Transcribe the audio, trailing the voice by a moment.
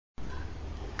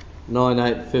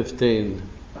9:8:15,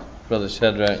 Brother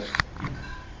Shadrach.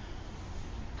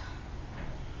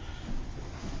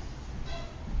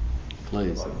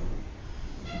 Please.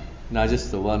 No,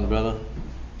 just the one, brother.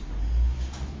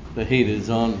 The heater's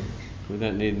on. We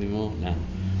don't need any more. No.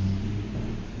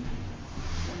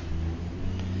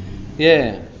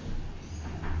 Yeah.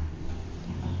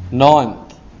 9th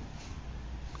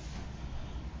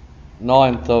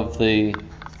of the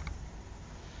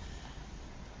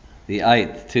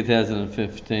 8th,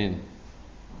 2015.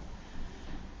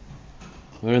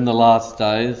 We're in the last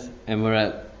days and we're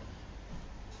at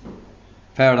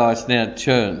Paradise Now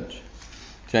Church,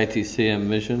 JTCM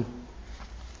Mission.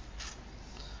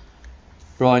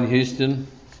 Brian Houston,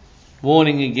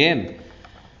 warning again.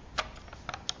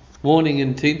 Warning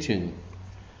and teaching.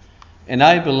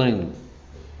 Enabling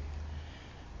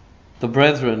the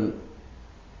brethren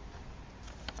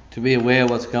to be aware of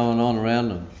what's going on around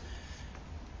them.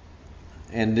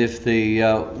 And if the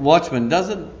watchman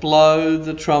doesn't blow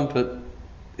the trumpet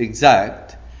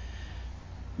exact,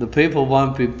 the people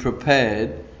won't be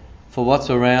prepared for what's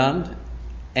around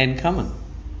and coming.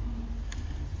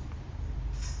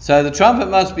 So the trumpet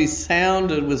must be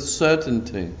sounded with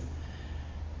certainty.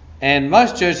 And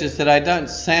most churches today don't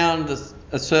sound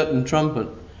a certain trumpet.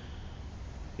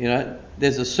 You know,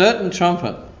 there's a certain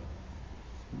trumpet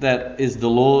that is the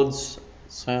Lord's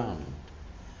sound.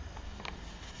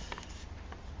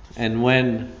 And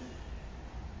when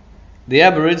the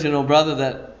Aboriginal brother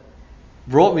that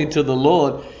brought me to the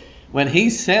Lord, when he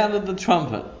sounded the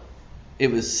trumpet, it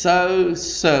was so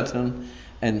certain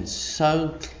and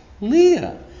so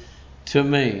clear to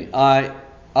me. I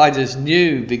just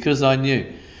knew because I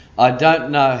knew. I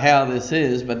don't know how this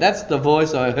is, but that's the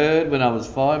voice I heard when I was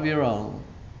 5-year-old.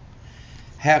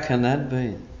 How can that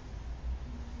be?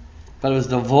 But it was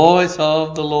the voice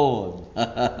of the Lord.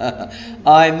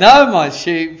 I know my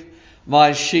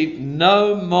sheep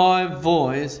know my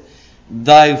voice,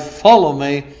 they follow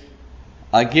me,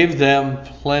 I give them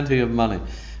plenty of money.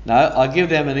 No, I give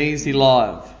them an easy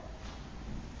life.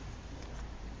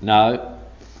 No,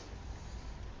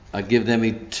 I give them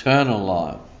eternal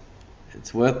life.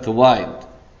 It's worth the wait.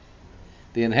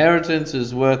 The inheritance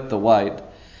is worth the wait.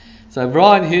 So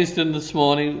Brian Houston this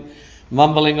morning,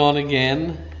 mumbling on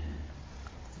again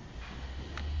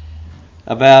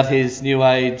about his New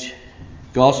Age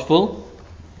gospel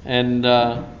and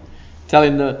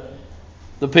telling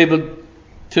the people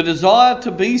to desire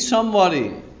to be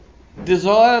somebody.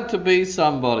 Desire to be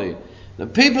somebody. The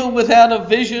people without a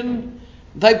vision,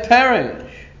 they perish.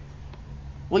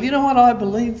 Well, you know what? I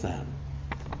believe that.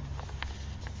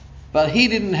 But he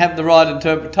didn't have the right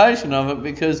interpretation of it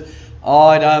because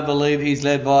I don't believe he's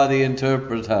led by the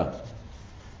interpreter,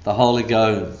 the Holy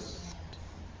Ghost.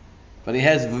 But he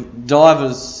has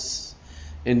diverse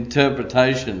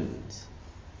interpretations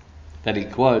that he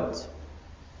quotes.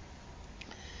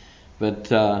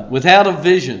 But without a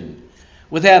vision,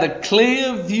 without a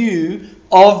clear view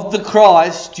of the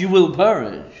Christ, you will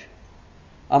perish.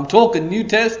 I'm talking New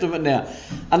Testament now.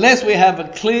 Unless we have a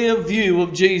clear view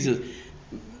of Jesus.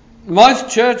 Most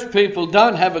church people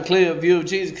don't have a clear view of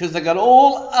Jesus because they've got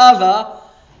all other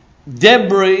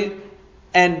debris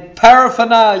and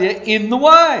paraphernalia in the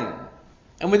way.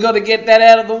 And we've got to get that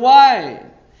out of the way.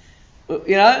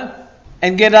 You know?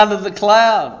 And get under the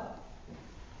cloud.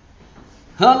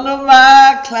 Under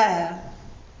my cloud,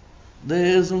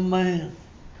 there's a man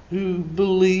who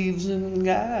believes in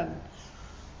God.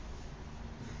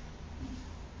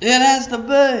 It has to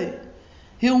be.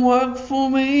 He'll work for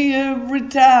me every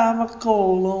time I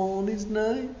call on his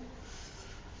name.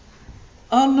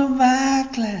 Under my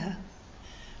cloud.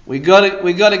 We got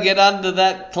to get under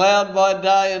that cloud by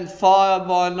day and fire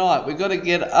by night. We got to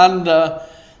get under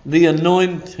the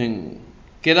anointing.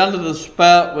 Get under the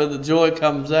spout where the joy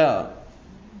comes out.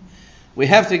 We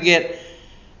have to get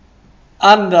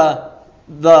under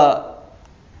the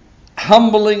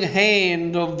humbling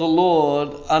hand of the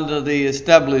Lord, under the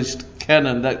established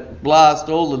cannon that blasts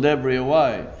all the debris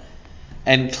away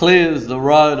and clears the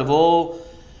road of all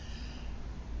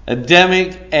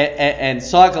Adamic and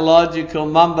psychological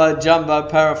mumbo-jumbo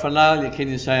paraphernalia. Can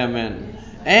you say amen?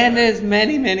 And there's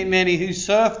many, many, many who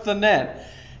surf the net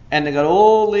and they've got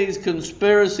all these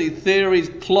conspiracy theories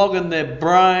clogging their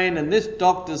brain, and this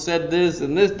doctor said this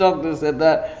and this doctor said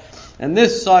that and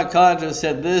this psychiatrist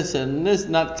said this and this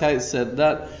nutcase said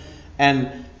that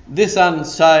and this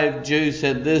unsaved Jew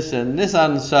said this and this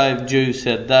unsaved Jew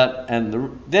said that, and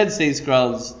the Dead Sea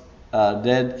Scrolls are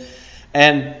dead.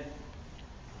 And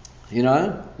you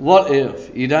know, what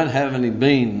if you don't have any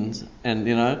beans and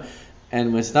you know,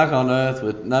 and we're stuck on earth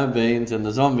with no beans and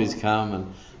the zombies come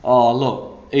and, oh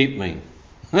look, eat me.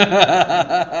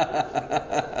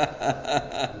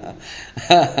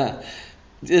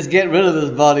 Just get rid of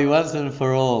this body once and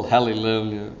for all.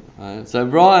 Hallelujah. Right? So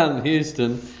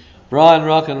Brian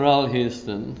Rock and Roll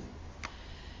Houston,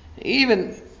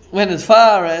 even went as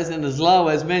far as and as low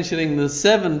as mentioning the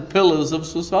 7 pillars of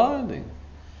society,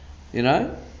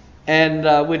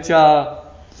 and which are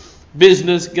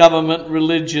business, government,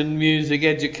 religion, music,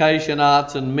 education,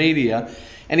 arts and media.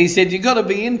 And he said, you've got to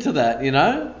be into that,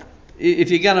 if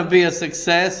you're going to be a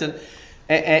success. And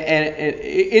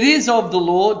it is of the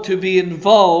Lord to be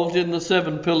involved in the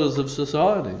 7 pillars of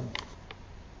society.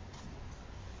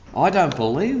 I don't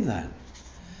believe that.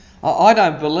 I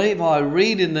don't believe I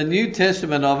read in the New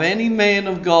Testament of any man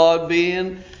of God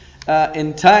being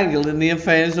entangled in the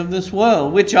affairs of this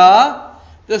world, which are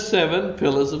the 7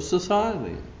 pillars of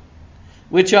society,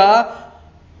 which are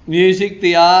music,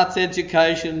 the arts,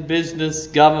 education, business,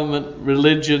 government,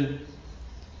 religion,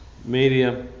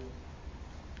 media.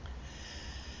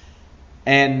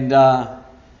 And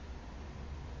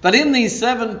but in these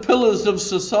 7 pillars of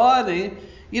society,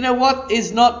 you know what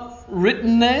is not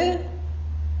written there?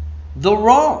 The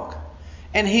Rock.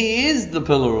 And he is the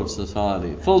pillar of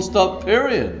society. Full stop,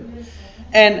 period.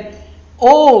 And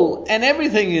all and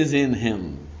everything is in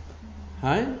him.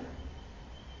 Hey?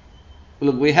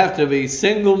 Look, we have to be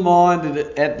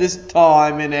single-minded at this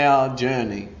time in our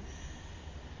journey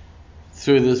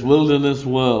through this wilderness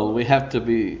world. We have to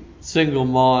be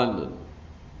single-minded.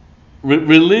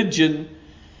 Religion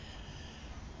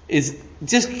is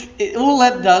just, all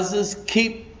that does is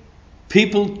keep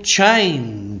people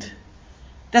chained.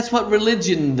 That's what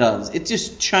religion does. It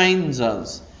just chains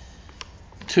us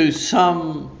to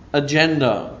some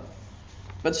agenda.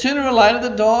 But sooner or later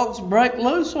the dogs break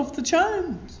loose off the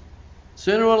chains.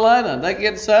 Sooner or later they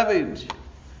get savage.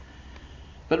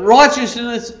 But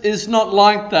righteousness is not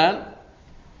like that.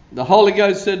 The Holy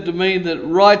Ghost said to me that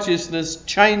righteousness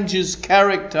changes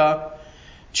character,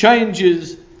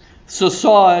 changes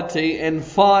society, and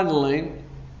finally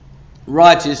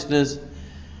righteousness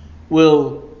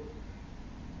will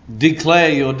declare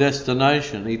your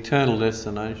destination, eternal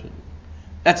destination.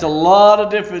 That's a lot of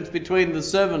difference between the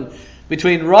 7,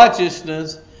 between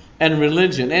righteousness and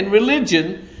religion. And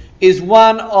religion is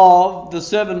one of the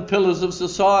 7 pillars of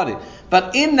society.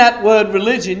 But in that word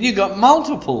religion, you got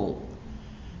multiple.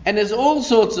 And there's all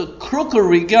sorts of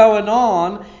crookery going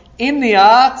on in the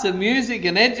arts and music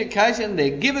and education.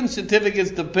 They're giving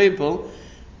certificates to people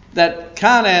that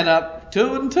can't add up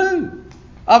 2 and 2.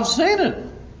 I've seen it.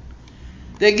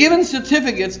 They're giving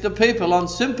certificates to people on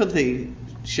sympathy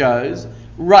shows,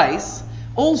 race,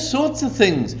 all sorts of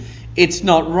things. It's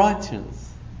not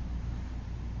righteous.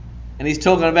 And he's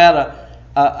talking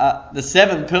about the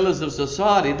 7 pillars of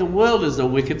society. The world is a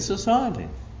wicked society.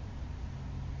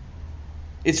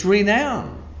 It's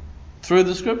renowned through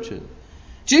the Scriptures.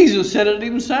 Jesus said it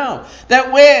himself,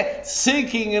 that we're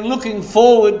seeking and looking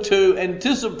forward to,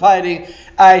 anticipating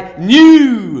a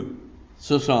new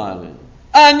society,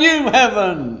 a new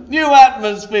heaven, new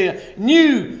atmosphere,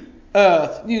 new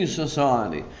earth, new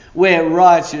society, where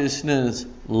righteousness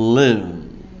lives.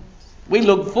 We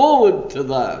look forward to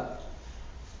that.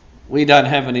 We don't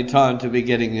have any time to be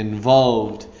getting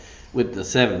involved with the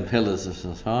 7 pillars of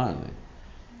society.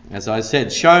 As I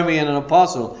said, show me an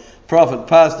apostle, prophet,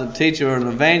 pastor, teacher, or an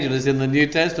evangelist in the New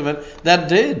Testament that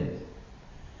did.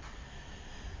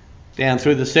 Down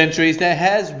through the centuries, there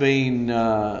has been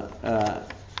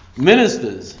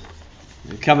ministers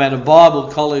who come out of Bible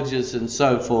colleges and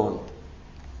so forth,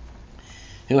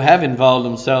 who have involved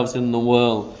themselves in the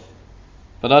world,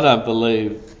 but I don't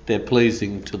believe they're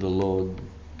pleasing to the Lord.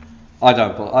 I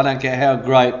don't care how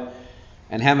great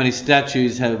and how many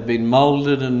statues have been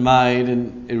moulded and made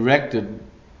and erected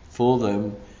for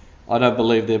them. I don't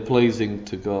believe they're pleasing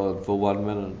to God for 1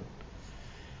 minute.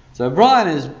 So Brian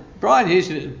is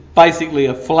basically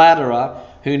a flatterer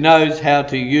who knows how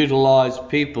to utilise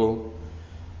people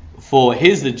for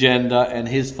his agenda and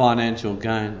his financial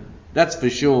gain. That's for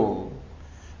sure.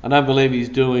 I don't believe he's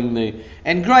doing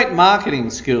and great marketing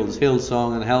skills,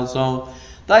 Hillsong and Hellsong.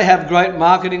 They have great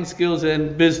marketing skills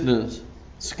and business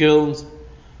skills.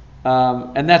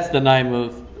 And that's the name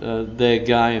of their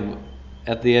game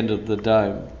at the end of the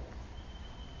day.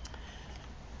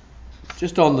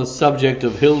 Just on the subject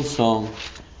of Hillsong,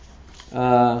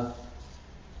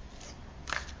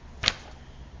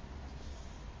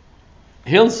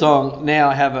 Hillsong now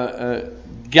have a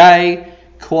gay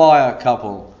choir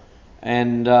couple,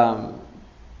 and one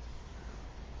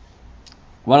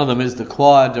of them is the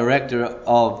choir director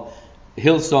of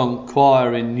Hillsong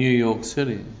Choir in New York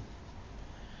City.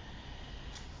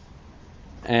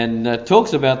 And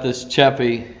talks about this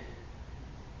chappie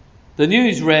The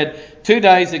news read 2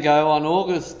 days ago on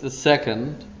August the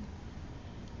 2nd,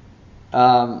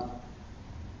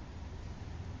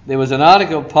 there was an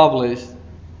article published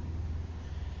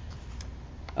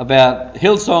about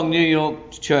Hillsong New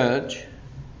York Church.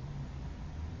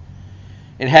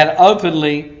 It had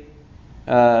openly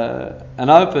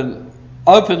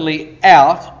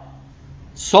out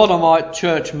sodomite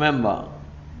church member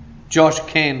Josh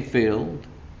Canfield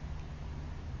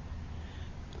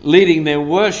leading their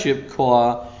worship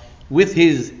choir with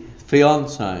his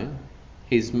fiancée,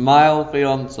 his male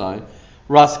fiancé,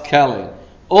 Russ Kelly,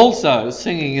 also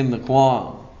singing in the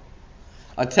choir.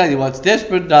 I tell you what, it's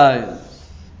desperate days,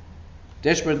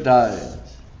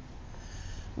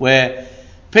 where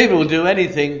people will do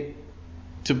anything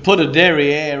to put a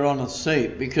derriere on a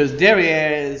seat, because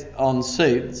derrieres on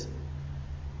seats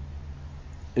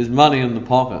is money in the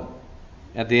pocket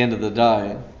at the end of the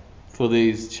day for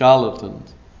these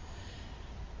charlatans.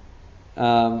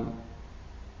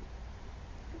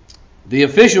 The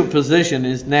official position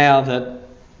is now that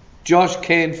Josh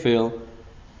Canfield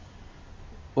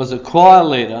was a choir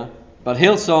leader, but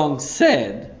Hillsong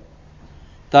said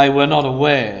they were not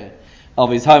aware of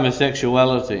his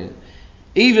homosexuality,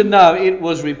 even though it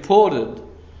was reported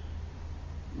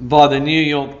by the New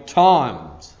York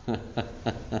Times.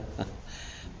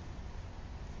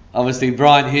 Obviously,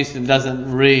 Brian Houston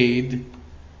doesn't read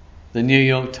the New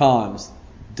York Times,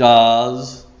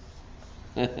 does.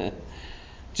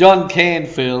 John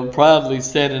Canfield proudly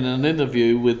said in an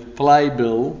interview with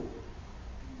Playbill.com,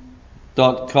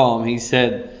 he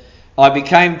said, "I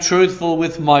became truthful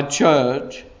with my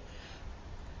church.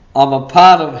 I'm a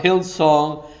part of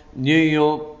Hillsong New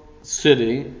York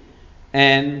City,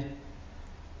 and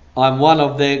I'm one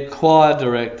of their choir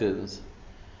directors.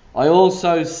 I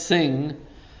also sing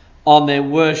on their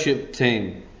worship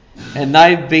team, and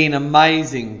they've been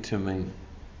amazing to me."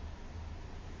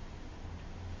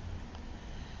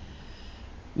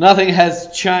 Nothing has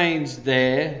changed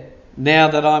there now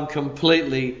that I've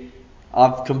completely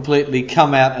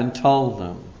come out and told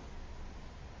them.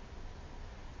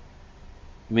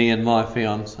 Me and my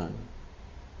fiancée.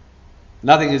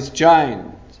 Nothing has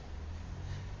changed,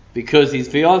 because his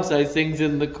fiancée sings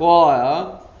in the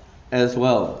choir as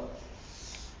well.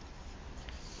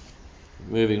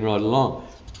 Moving right along.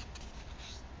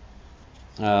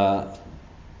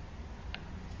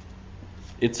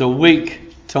 It's a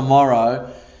week tomorrow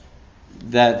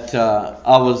that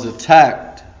I was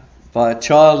attacked by a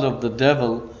child of the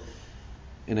devil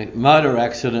in a motor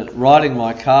accident riding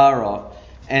my car off.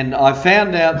 And I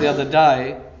found out the other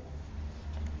day,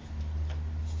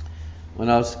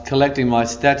 when I was collecting my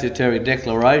statutory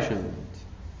declarations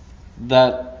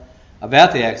about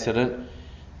the accident,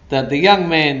 that the young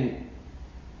man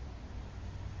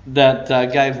that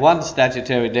gave one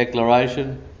statutory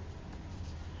declaration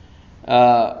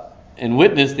and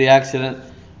witnessed the accident,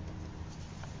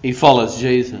 he follows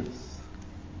Jesus.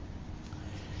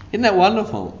 Isn't that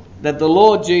wonderful? That the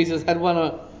Lord Jesus had one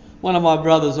of my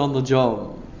brothers on the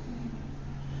job.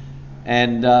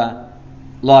 And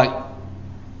like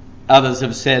others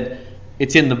have said,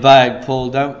 it's in the bag, Paul.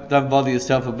 Don't bother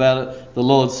yourself about it. The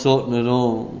Lord's sorting it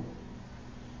all.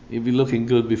 You'll be looking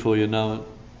good before you know it.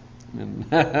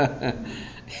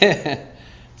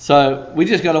 So we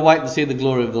just got to wait and see the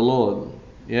glory of the Lord.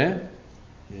 Yeah?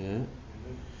 Yeah.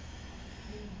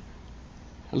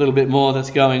 A little bit more that's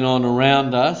going on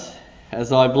around us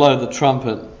as I blow the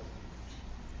trumpet.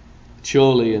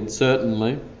 Surely and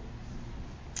certainly.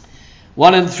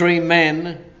 1 in 3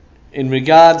 men, in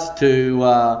regards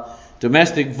to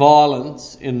domestic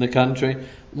violence in the country,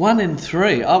 1 in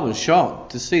 3, I was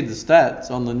shocked to see the stats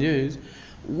on the news.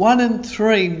 1 in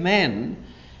 3 men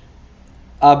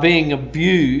are being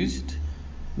abused,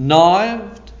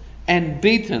 knifed and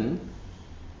beaten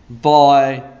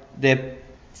by their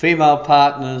female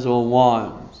partners or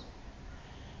wives.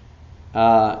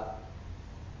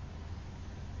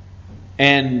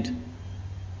 And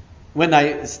when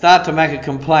they start to make a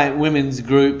complaint, women's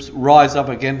groups rise up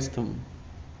against them.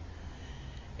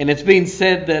 And it's been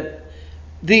said that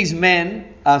these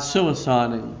men are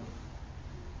suiciding.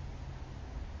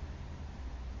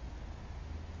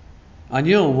 I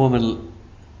knew a woman,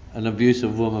 an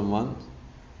abusive woman once.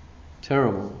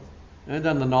 Terrible. They'd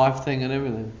done the knife thing and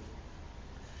everything.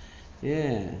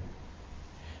 Yeah.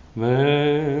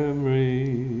 Memories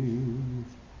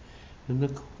in the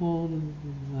corner.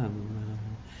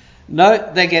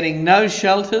 No, they're getting no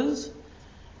shelters,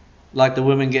 like the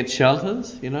women get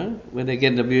shelters, you know. When they're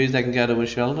getting abused, they can go to a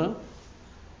shelter,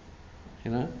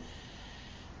 you know.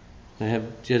 They have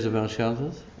Jezebel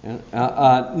shelters.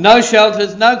 No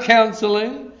shelters, no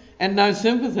counselling, and no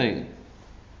sympathy.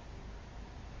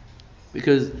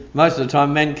 because most of the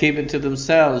time men keep it to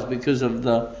themselves because of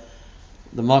the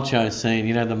macho scene,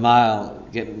 you know, the male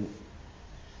getting...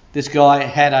 This guy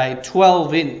had a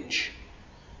 12-inch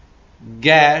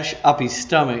gash up his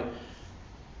stomach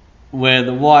where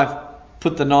the wife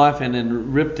put the knife in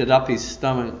and ripped it up his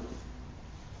stomach.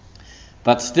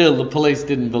 But still the police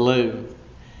didn't believe.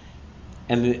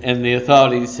 And the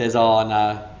authorities says, oh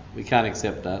no, we can't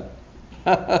accept that.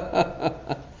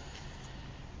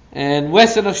 And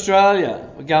Western Australia,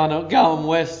 we're going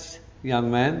west,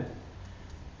 young man.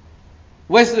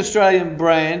 Western Australian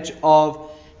branch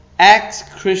of Acts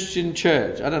Christian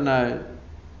Church. I don't know.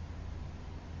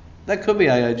 That could be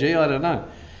AOG, I don't know.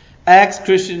 Acts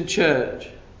Christian Church.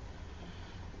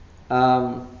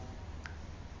 The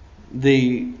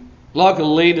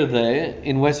local leader there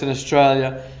in Western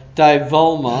Australia, Dave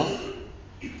Vollmer,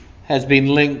 has been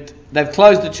linked. They've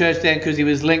closed the church down because he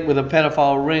was linked with a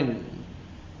pedophile ring.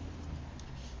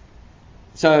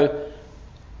 So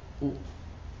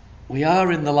we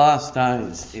are in the last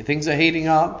days. Things are heating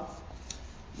up.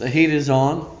 The heat is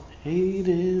on. Heat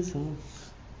is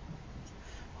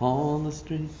on the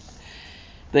street.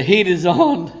 The heat is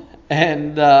on,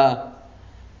 and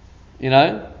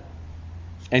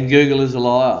and Google is a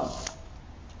liar.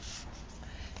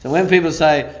 So when people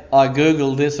say, I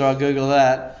Googled this or I Googled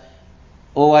that,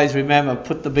 always remember,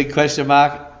 put the big question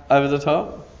mark over the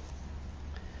top.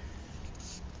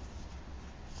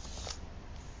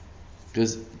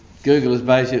 Because Google is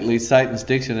basically Satan's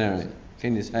dictionary.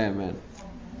 Can you say amen?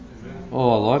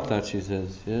 Oh, I like that, she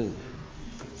says. Yeah.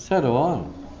 So do I.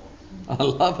 I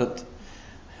love it.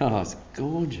 Oh, it's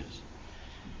gorgeous.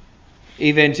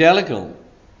 Evangelical.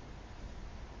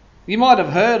 You might have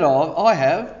heard of, I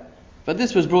have, but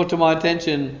this was brought to my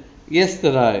attention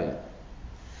yesterday.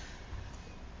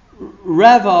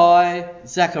 Ravi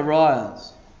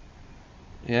Zacharias.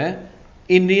 Yeah?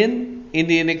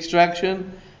 Indian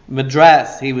extraction.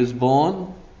 Madras, he was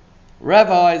born.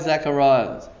 Ravi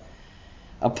Zacharias.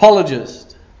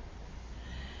 Apologist.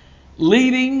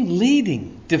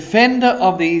 Leading defender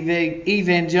of the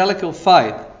evangelical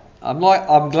faith. I'm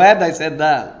glad they said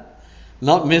that.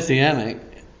 Not messianic.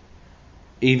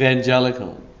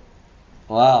 Evangelical.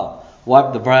 Wow.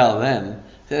 Wipe the brow then.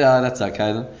 Oh, that's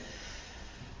okay then.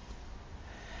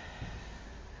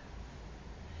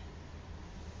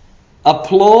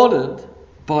 Applauded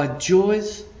by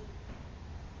Joyce.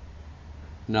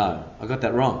 No, I got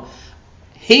that wrong.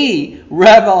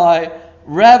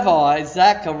 Ravi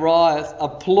Zacharias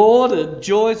applauded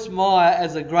Joyce Meyer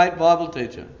as a great Bible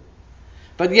teacher.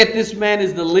 But yet this man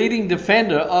is the leading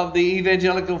defender of the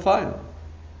evangelical faith.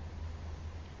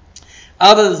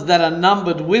 Others that are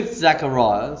numbered with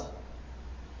Zacharias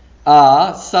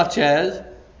are such as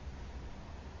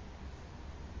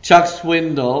Chuck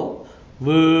Swindoll,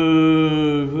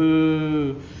 woo,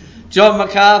 woo. John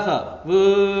MacArthur,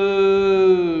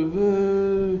 woo,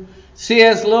 woo.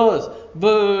 C.S. Lewis,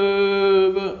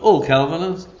 boo, boo. All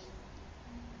Calvinists.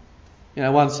 You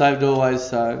know, once saved, always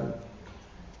saved.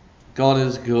 God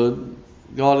is good.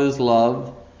 God is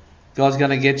love. God's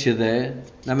going to get you there.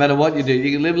 No matter what you do.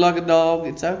 You can live like a dog.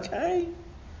 It's okay.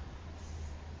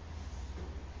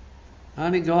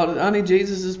 Only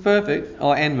Jesus is perfect.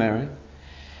 Oh, and Mary.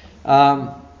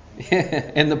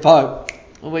 And the Pope.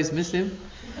 Always miss him.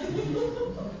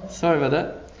 Sorry about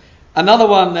that. Another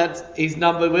one that he's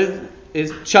numbered with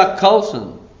is Chuck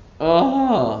Colson.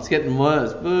 Oh, it's getting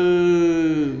worse.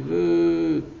 Boo,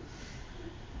 boo.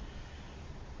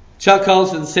 Chuck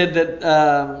Colson said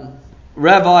that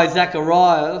Ravi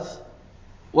Zacharias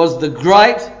was the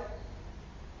great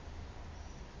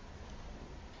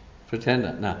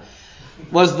pretender. No,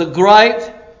 was the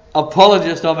great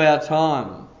apologist of our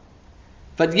time.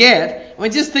 But yet, I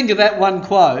mean, just think of that one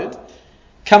quote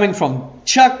coming from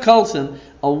Chuck Colson,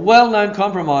 a well-known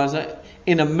compromiser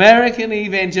in American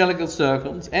evangelical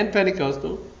circles and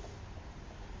Pentecostal.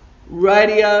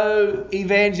 Radio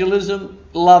evangelism,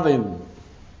 love him.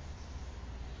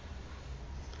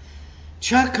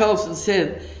 Chuck Colson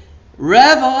said,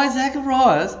 Ravi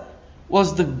Zacharias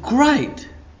was the great.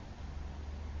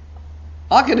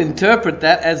 I could interpret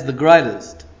that as the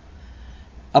greatest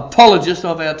apologist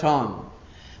of our time.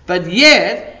 But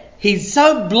yet, he's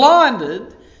so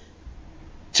blinded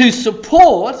to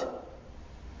support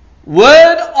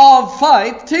word of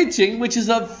faith teaching, which is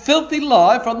a filthy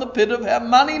lie from the pit of hell,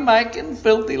 money-making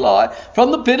filthy lie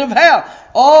from the pit of hell.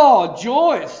 Oh,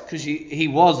 Joyce, because he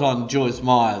was on Joyce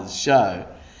Meyer's show.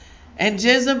 And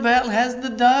Jezebel has the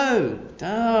dough.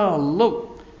 Oh,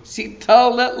 look, she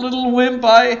told that little wimp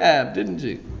Ahab, didn't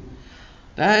she?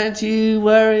 Don't you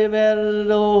worry about it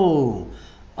at all.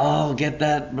 I'll get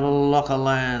that block of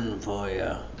land for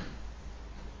you.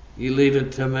 You leave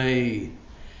it to me.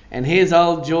 And here's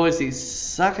old Joyce, he's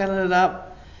sucking it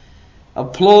up.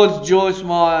 Applauds Joyce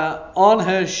Meyer on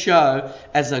her show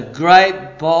as a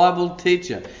great Bible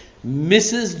teacher.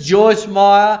 Mrs. Joyce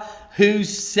Meyer, who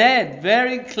said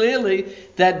very clearly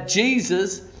that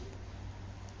Jesus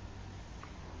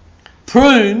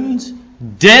prunes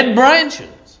dead branches.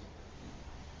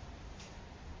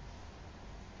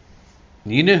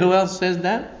 You know who else says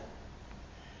that?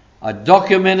 I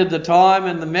documented the time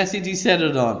and the message he said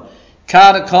it on.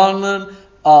 Carter Conlon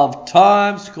of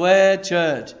Times Square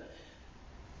Church.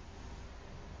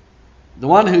 The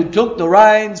one who took the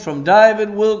reins from David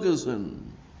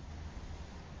Wilkerson.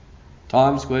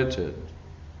 Times Square Church.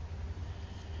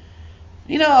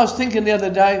 You know, I was thinking the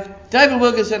other day, David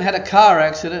Wilkerson had a car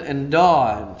accident and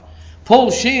died.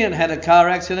 Paul Sheehan had a car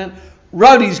accident,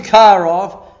 wrote his car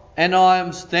off, and I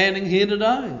am standing here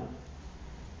today.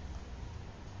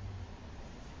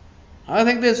 I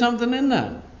think there's something in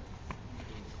that.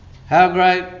 How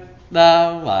great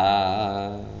thou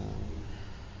art.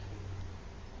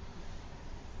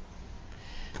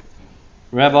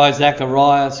 Rabbi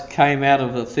Zacharias came out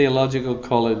of the theological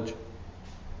college,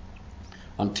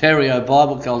 Ontario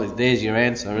Bible College. There's your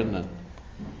answer, isn't it?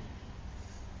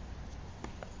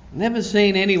 Never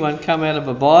seen anyone come out of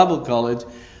a Bible college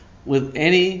with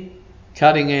any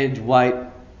cutting edge weight,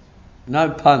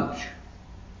 no punch,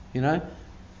 you know?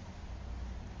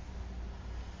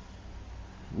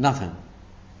 Nothing.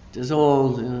 Just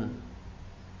all, you know,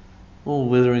 all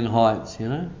withering heights, you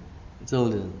know? It's all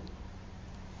just.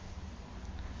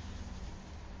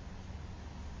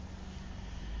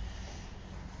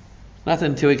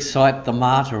 Nothing to excite the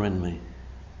martyr in me.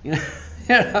 You know,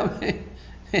 you know what I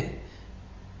mean?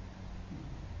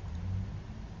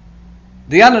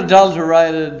 The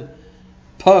unadulterated,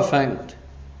 perfect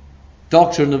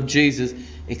doctrine of Jesus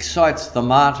excites the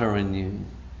martyr in you.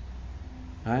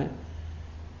 Right?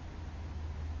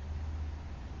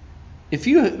 If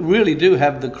you really do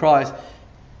have the Christ,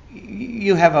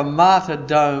 you have a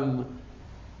martyrdom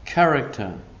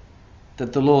character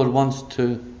that the Lord wants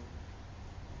to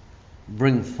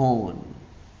bring forward.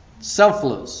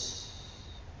 Selfless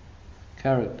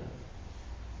character.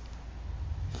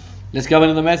 Let's go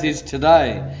into the message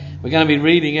today. We're going to be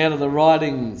reading out of the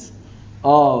writings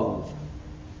of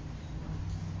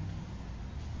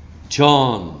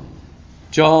John.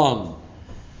 John.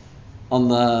 On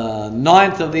the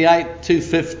 9th of the 8th,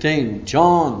 2:15.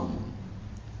 John.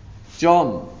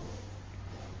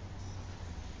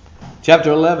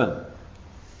 Chapter 11.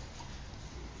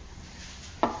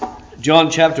 John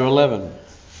chapter 11.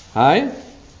 Hey?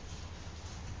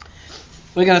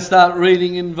 We're going to start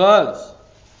reading in verse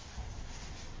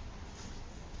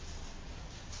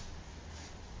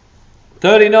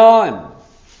 39.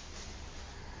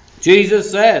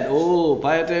 Jesus said, oh,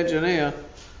 pay attention here.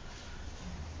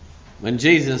 When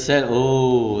Jesus said,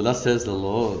 oh, thus says the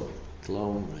Lord,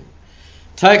 glory,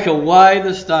 take away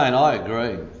the stone. I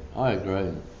agree.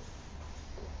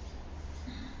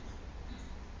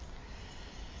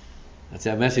 That's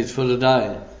our message for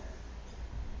today.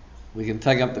 We can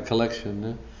take up the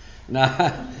collection.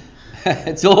 No,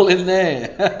 it's all in there.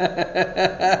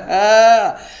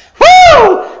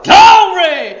 Woo!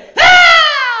 Glory!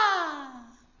 Ah!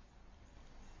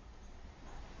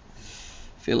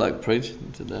 Feel like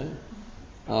preaching today.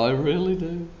 Oh, I really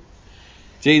do.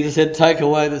 Jesus said, take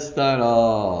away the stone.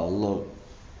 Oh, look.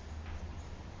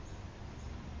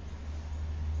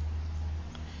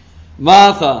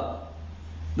 Martha,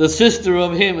 the sister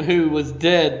of him who was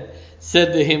dead,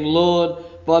 said to him, Lord,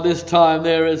 by this time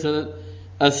there is a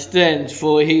stench,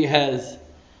 for he has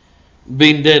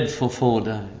been dead for 4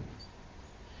 days.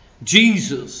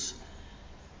 Jesus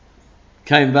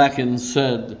came back and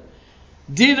said,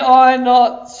 did I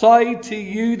not say to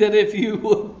you that if you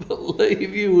would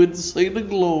believe, you would see the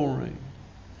glory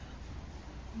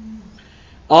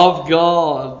of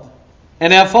God?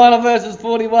 And our final verse is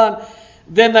 41.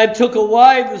 Then they took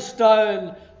away the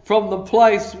stone from the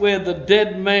place where the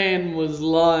dead man was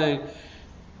lying.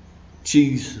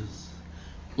 Jesus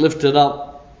lifted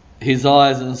up his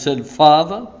eyes and said,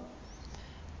 Father,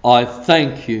 I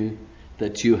thank you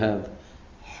that you have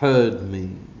heard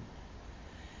me.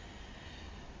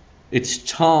 It's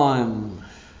time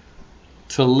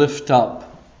to lift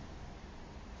up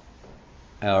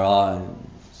our eyes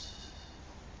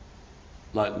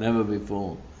like never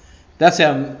before. That's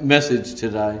our message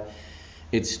today.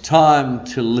 It's time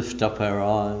to lift up our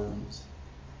eyes.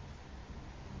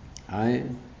 Right?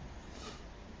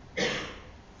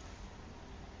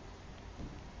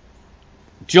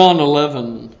 John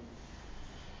 11.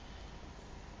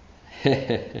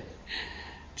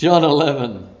 John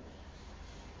 11.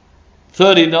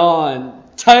 39,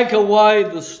 take away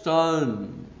the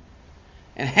stone.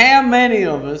 And how many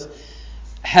of us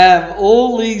have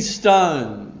all these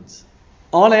stones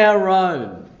on our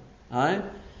road? Right?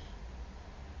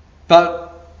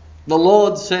 But the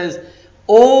Lord says,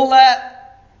 all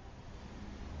that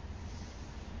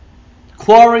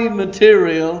quarry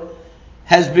material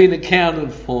has been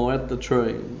accounted for at the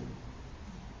tree.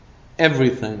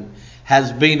 Everything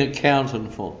has been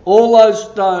accounted for. All those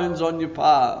stones on your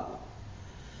path,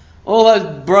 all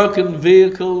those broken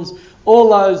vehicles, all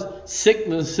those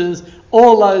sicknesses,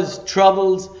 all those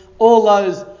troubles, all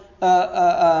those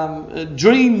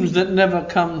dreams that never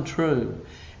come true.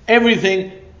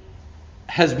 Everything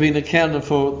has been accounted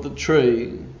for at the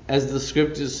tree, as the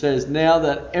scripture says, now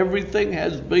that everything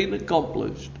has been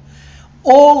accomplished.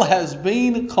 All has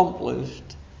been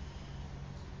accomplished.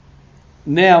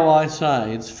 Now I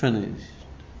say it's finished.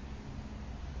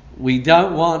 We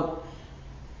don't want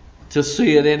to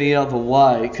see it any other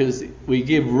way, because we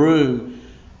give room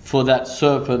for that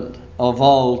serpent of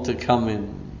old to come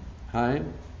in. Hey?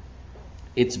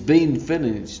 It's been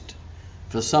finished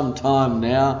for some time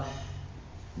now.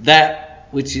 That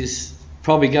which is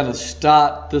probably going to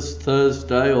start this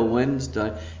Thursday or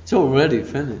Wednesday, it's already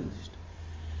finished.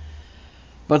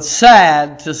 But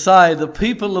sad to say, the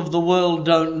people of the world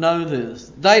don't know this.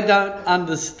 They don't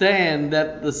understand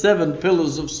that the 7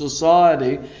 pillars of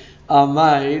society are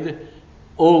made,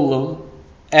 all of them,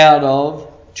 out of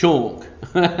chalk.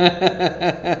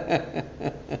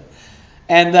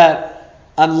 And that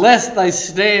unless they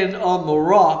stand on the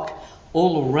rock,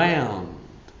 all around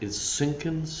is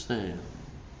sinking sand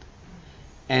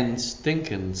and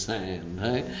stinking sand.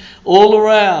 Eh? All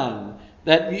around,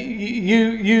 that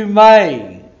you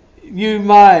may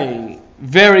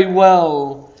very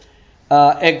well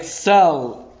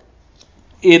excel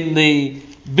in the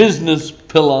business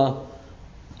pillar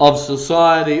of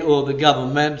society, or the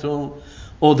governmental,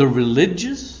 or the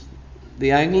religious,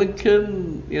 the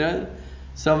Anglican,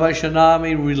 Salvation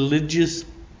Army religious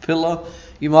pillar.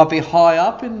 You might be high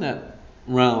up in that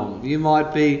realm. You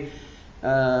might be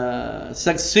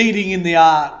succeeding in the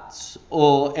arts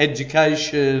or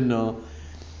education,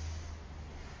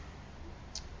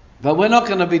 but we're not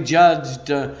going to be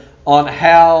judged on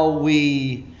how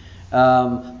we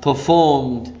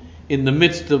performed in the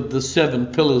midst of the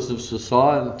 7 pillars of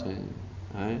society.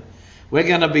 Right? We're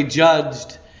going to be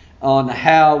judged on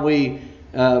how we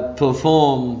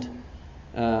performed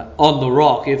on the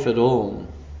rock, if at all.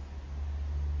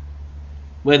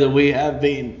 Whether we have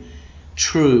been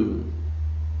true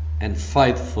and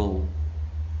faithful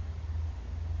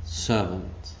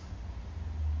servants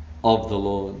of the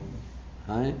Lord.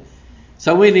 Right?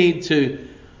 So we need to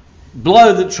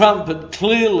blow the trumpet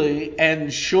clearly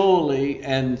and surely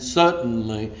and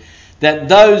certainly, that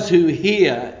those who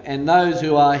hear, and those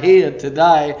who are here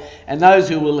today, and those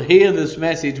who will hear this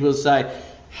message will say,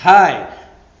 hey,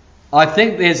 I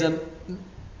think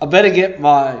I better get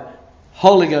my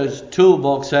Holy Ghost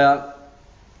toolbox out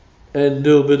and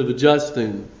do a bit of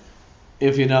adjusting,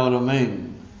 if you know what I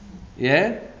mean.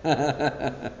 Yeah?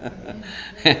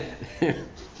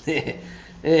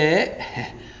 Yeah.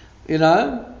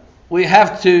 We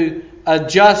have to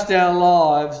adjust our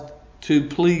lives to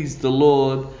please the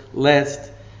Lord, lest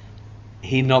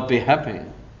He not be happy.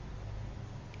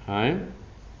 Right?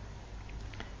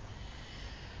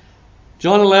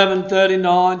 John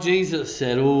 11:39, Jesus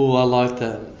said, oh, I like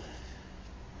that.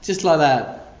 Just like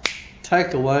that.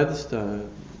 Take away the stone.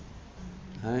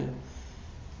 Right?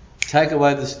 Take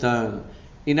away the stone.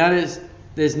 You notice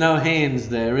there's no hands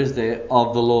there, is there,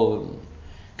 of the Lord?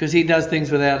 Because He does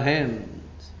things without hands.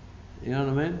 You know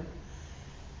what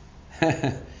I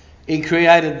mean? He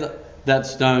created that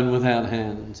stone without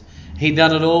hands. He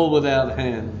done it all without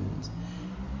hands.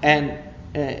 And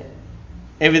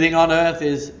everything on earth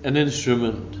is an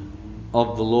instrument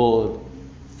of the Lord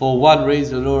for one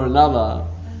reason or another.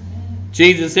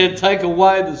 Jesus said, take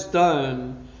away the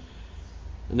stone.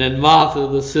 And then Martha,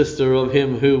 the sister of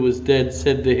him who was dead,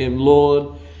 said to Him,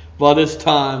 Lord, by this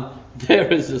time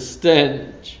there is a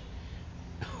stench.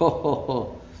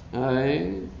 For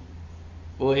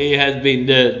He has been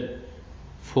dead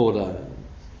 4 days.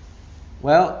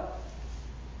 Well,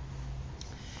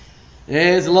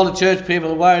 there's a lot of church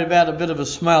people are worried about a bit of a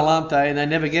smell, aren't they? And they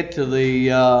never get to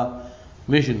the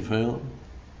mission field.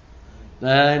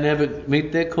 They never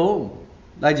meet their call.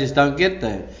 They just don't get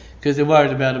there because they're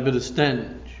worried about a bit of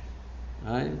stench.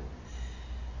 Right?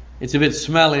 It's a bit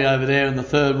smelly over there in the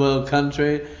third world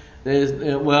country. There's,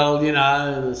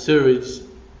 the sewage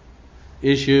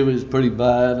issue is pretty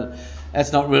bad.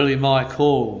 That's not really my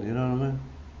call, you know what I mean?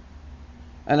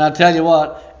 And I tell you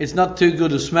what, it's not too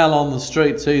good a smell on the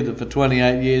streets either for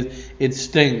 28 years. It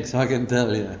stinks, I can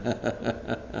tell you.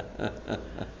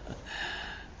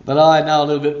 But I know a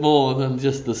little bit more than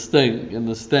just the stink and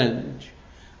the stench.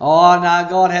 Oh no,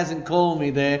 God hasn't called me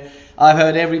there. I've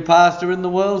heard every pastor in the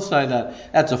world say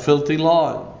that. That's a filthy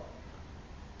lie.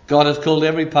 God has called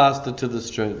every pastor to the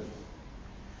street.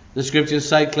 The scriptures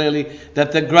say clearly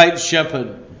that the great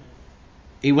shepherd,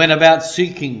 he went about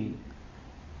seeking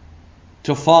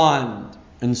to find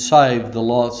and save the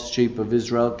lost sheep of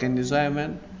Israel. Can you say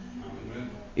amen? Amen.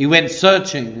 He went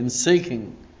searching and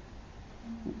seeking.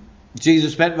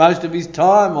 Jesus spent most of his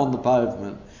time on the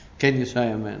pavement. Can you say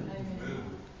amen? Amen.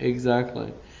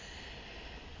 Exactly.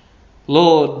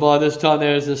 Lord, by this time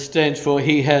there is a stench, for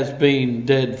he has been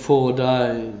dead 4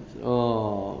 days.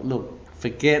 Oh, look,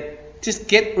 just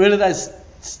get rid of those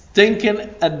stinking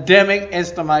Adamic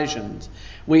estimations.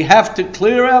 We have to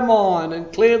clear our mind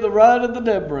and clear the road of the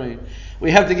debris.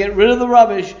 We have to get rid of the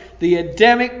rubbish, the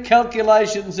Adamic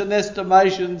calculations and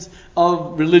estimations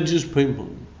of religious people.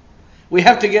 We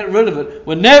have to get rid of it.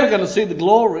 We're never going to see the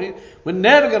glory. We're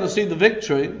never going to see the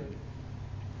victory.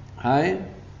 Hey?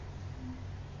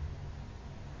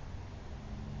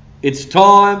 It's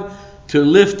time to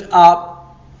lift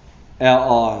up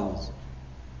our eyes.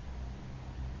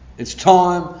 It's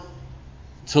time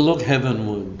to look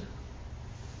heavenward.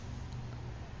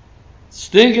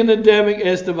 Stinking Adamic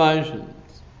estimations.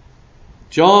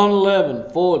 John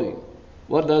 11:40.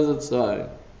 What does it say?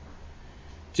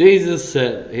 Jesus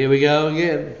said, here we go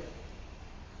again.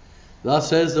 Thus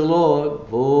says the Lord.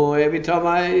 Oh, every time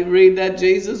I read that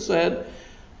Jesus said,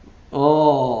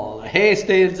 oh, the hair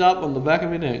stands up on the back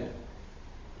of my neck.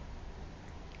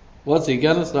 What's he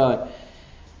going to say?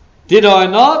 Did I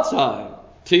not say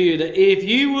to you that if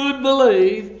you would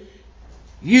believe,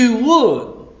 you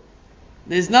would?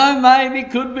 There's no maybe,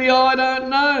 could be, I don't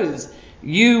know.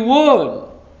 You would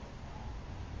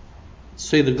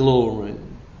see the glory.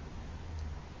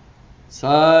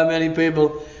 So many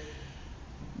people,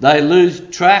 they lose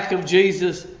track of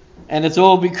Jesus, and it's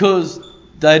all because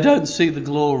they don't see the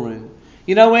glory.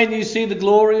 You know, when you see the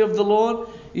glory of the Lord,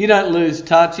 you don't lose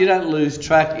touch, you don't lose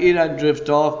track, you don't drift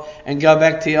off and go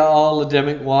back to your old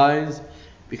Adamic ways.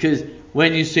 Because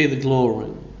when you see the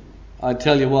glory, I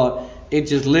tell you what, it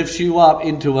just lifts you up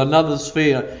into another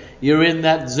sphere. You're in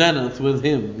that zenith with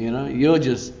him, you know. You're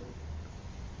just,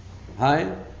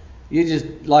 hey? You're just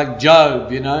like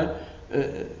Job, you know.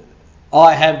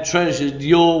 I have treasured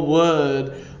your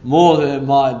word more than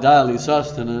my daily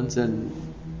sustenance and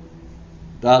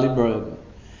daily bread.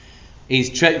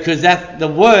 Because the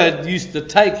word used to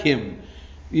take him,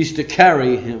 used to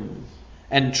carry him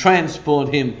and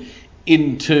transport him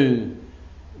into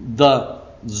the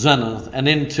zenith and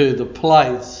into the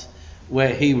place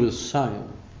where he was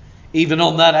sown. Even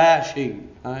on that ash heap.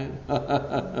 Eh?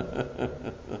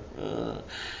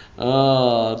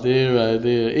 Oh dear.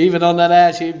 Even on that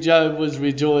ash heap, Job was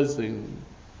rejoicing.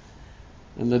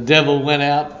 And the devil went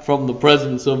out from the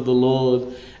presence of the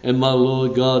Lord, and my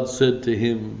Lord God said to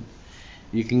him,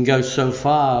 you can go so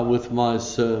far with my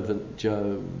servant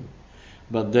Job,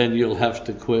 but then you'll have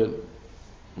to quit.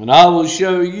 And I will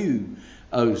show you,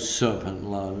 O serpent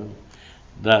low,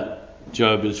 that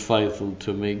Job is faithful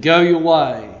to me. Go your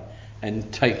way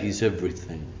and take his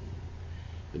everything.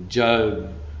 But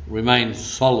Job remained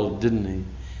solid, didn't he?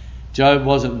 Job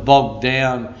wasn't bogged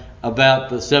down about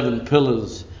the 7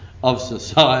 pillars of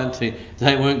society.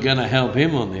 They weren't going to help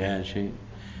him on the ash heap.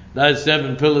 Those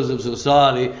 7 pillars of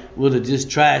society would have just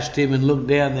trashed him and looked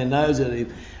down their nose at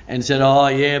him and said, oh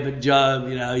yeah, but Job,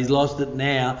 you know, he's lost it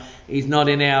now. He's not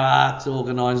in our arts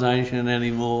organisation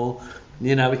anymore.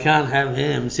 You know, we can't have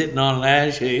him sitting on an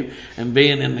ash heap and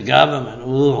being in the government.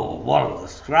 Oh, what a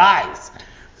disgrace.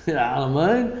 You know what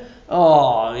I mean?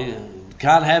 Oh, you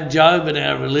can't have Job in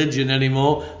our religion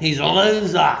anymore. He's a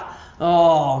loser.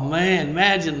 Oh man,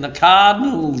 imagine the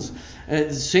Cardinals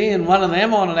seeing one of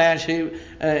them on an ash heap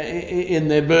in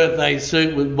their birthday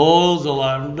suit with balls all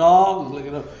over them, dogs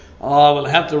looking up. Oh, we'll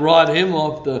have to write him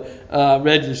off the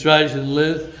registration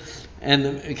list.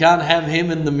 And you can't have him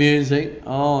in the music.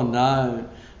 Oh no,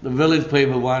 the village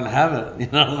people won't have it. You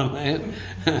know what I mean?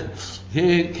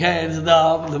 You can't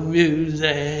stop the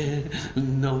music.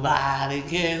 Nobody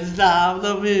can stop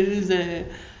the music.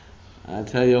 I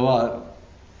tell you what,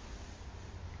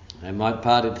 they might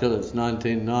party till it's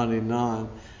 1999,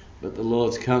 but the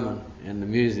Lord's coming, and the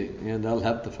music, and they'll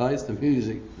have to face the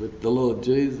music with the Lord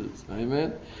Jesus.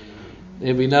 Amen.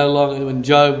 There'll be no longer, when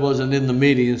Job wasn't in the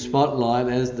media spotlight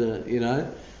as the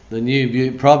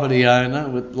new property owner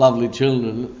with lovely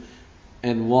children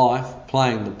and wife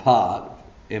playing the part.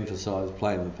 emphasize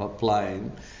playing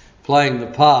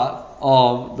the part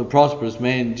of the prosperous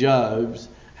man Job's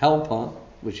helper,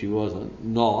 which he wasn't,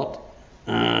 not.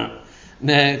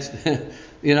 Next,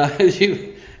 you know,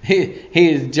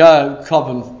 here's Job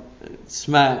copping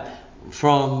smack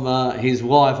from his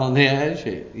wife on the ash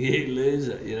heap. You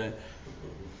loser, you know.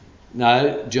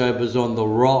 No, Job was on the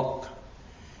rock.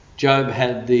 Job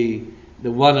had the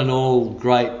one and all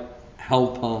great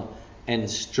helper and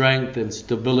strength and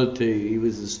stability. He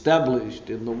was established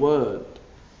in the Word.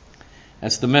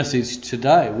 That's the message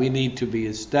today. We need to be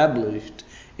established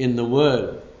in the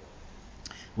Word.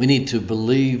 We need to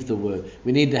believe the Word.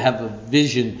 We need to have a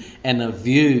vision and a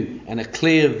view and a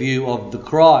clear view of the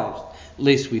Christ,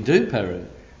 lest we do perish.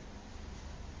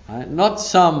 Right? Not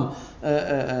some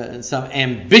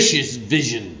ambitious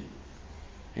vision.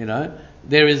 You know,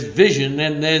 there is vision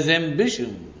and there's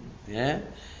ambition. Yeah,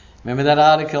 remember that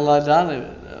article I done,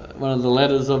 one of the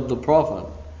letters of the prophet.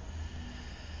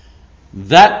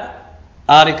 That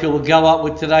article will go up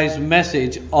with today's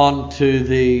message onto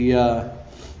the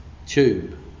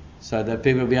tube, so that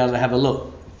people will be able to have a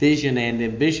look. Vision and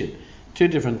ambition, two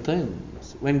different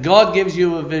things. When God gives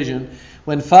you a vision,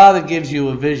 when Father gives you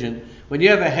a vision, when you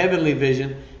have a heavenly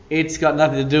vision, it's got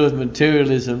nothing to do with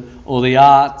materialism or the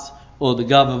arts or the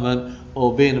government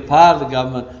or being a part of the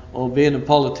government or being a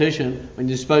politician when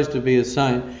you're supposed to be a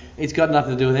saint. It's got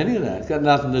nothing to do with any of that. It's got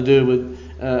nothing to do with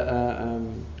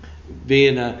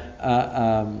being a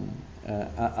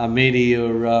media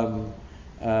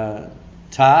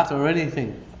tart or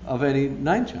anything of any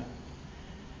nature.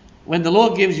 When the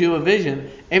Lord gives you a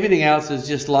vision, everything else is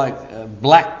just like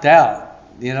blacked out,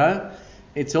 you know.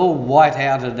 It's all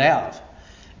white-outed out.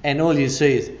 And all you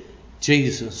see is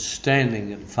Jesus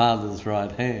standing at Father's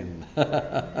right hand.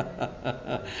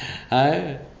 I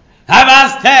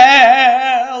must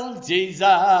tell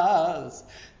Jesus,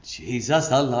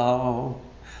 Jesus alone.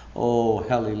 Oh,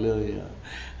 hallelujah.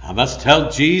 I must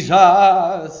tell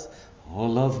Jesus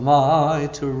all of my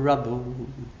trouble.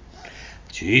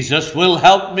 Jesus will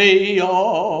help me,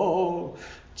 oh,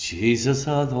 Jesus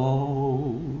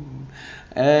alone.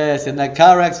 Yes, in that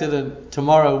car accident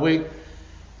tomorrow week,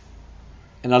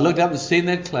 and I looked up and seen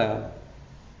that cloud.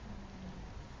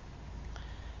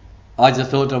 I just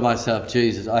thought to myself,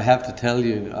 Jesus, I have to tell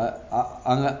you.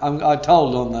 I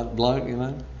told on that bloke, you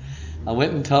know. I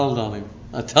went and told on him.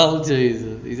 I told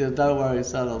Jesus. He said, don't worry,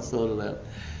 son, I'll sort it out.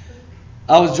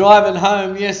 I was driving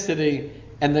home yesterday,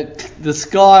 and the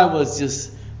sky was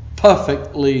just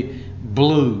perfectly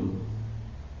blue.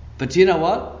 But you know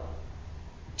what?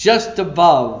 Just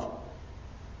above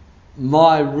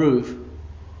my roof,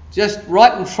 just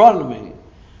right in front of me,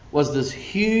 was this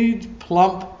huge,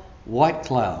 plump, white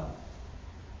cloud.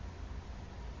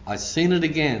 I seen it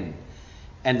again.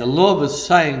 And the Lord was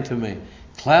saying to me,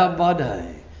 cloud by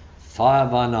day, fire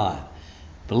by night.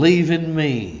 Believe in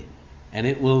me, and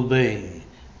it will be.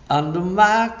 Under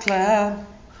my cloud,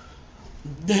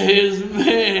 there's a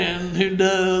man who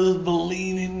does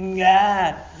believe in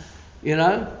God. You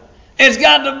know? It's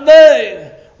got to be.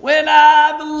 When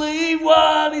I believe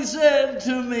what he said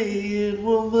to me, it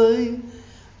will be.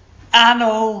 I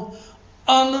know,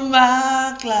 under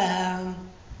my cloud.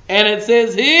 And it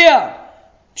says here,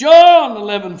 John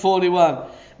 11:41.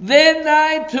 Then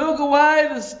they took away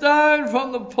the stone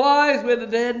from the place where the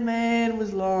dead man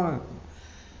was lying.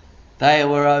 They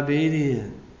were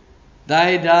obedient.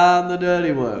 They done the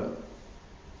dirty work.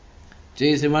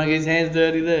 Jesus didn't want to get his hands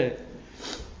dirty there.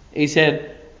 He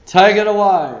said, take it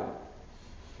away.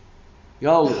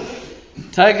 Go,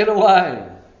 take it away.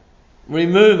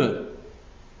 Remove it.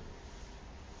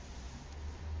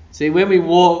 See, when we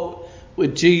walk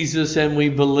with Jesus and we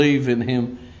believe in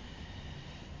him,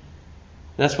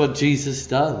 that's what Jesus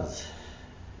does.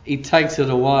 He takes it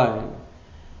away.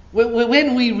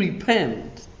 When we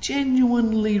repent,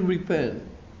 genuinely repent,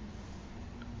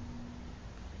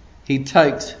 he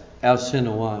takes our sin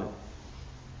away.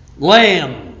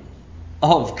 Lamb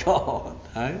of God,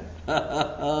 eh?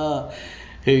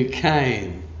 Who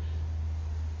came.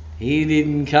 He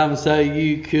didn't come so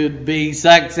you could be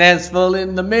successful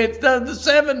in the midst of the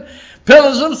 7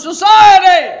 pillars of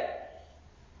society.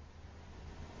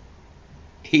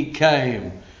 He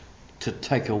came to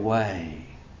take away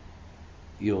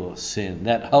your sin.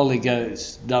 That Holy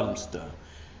Ghost dumpster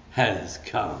has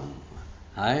come.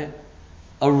 Eh?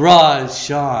 Arise,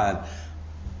 shine,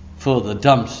 for the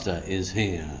dumpster is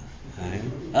here. Eh?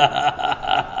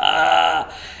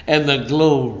 And the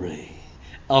glory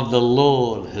of the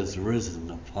Lord has risen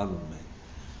upon me.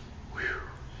 Whew.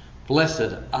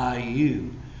 Blessed are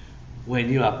you when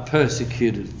you are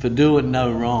persecuted for doing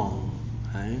no wrong.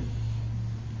 Eh?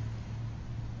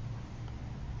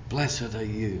 Blessed are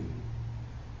you.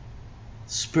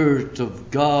 Spirit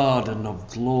of God and of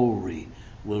glory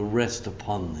will rest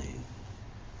upon thee.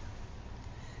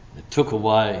 It took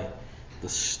away the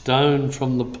stone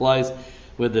from the place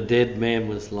where the dead man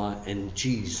was lying, and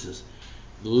Jesus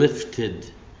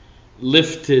lifted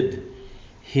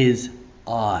his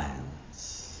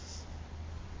eyes.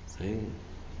 See?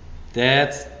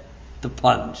 That's the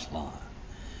punchline.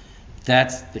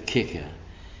 That's the kicker.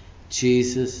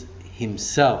 Jesus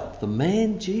himself, the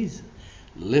man Jesus,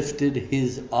 lifted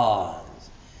his eyes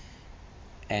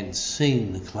and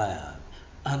seen the cloud.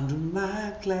 Under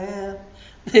my cloud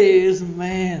there's a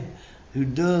man who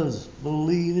does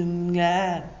believe in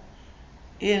God.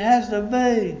 It has to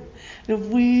be. If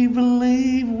we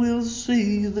believe, we'll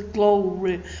see the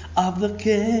glory of the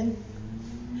King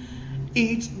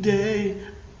each day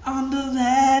under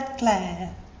that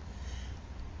cloud.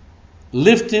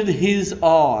 Lifted his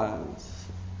eyes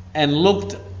and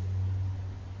looked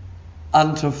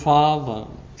unto Father.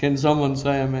 Can someone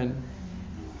say amen?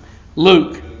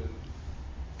 Luke.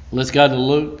 Let's go to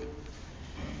Luke.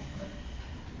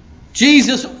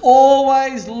 Jesus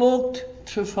always looked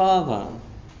to Father.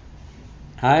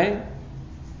 Hey?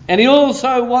 And he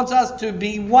also wants us to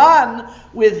be one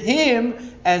with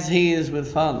him as he is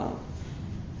with Father.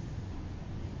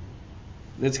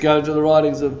 Let's go to the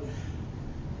writings of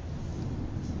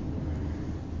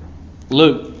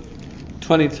Luke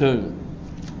 22.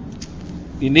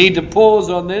 You need to pause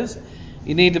on this.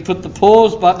 You need to put the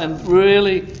pause button and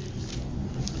really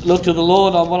look to the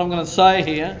Lord on what I'm going to say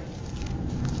here.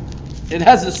 It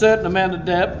has a certain amount of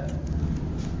depth.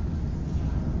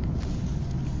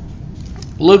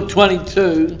 Luke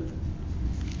 22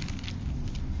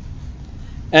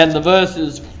 and the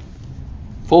verses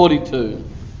 42.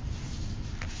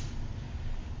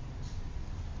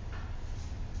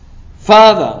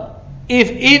 Father, if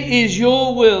it is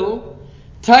your will,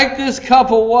 take this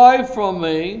cup away from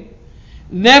me.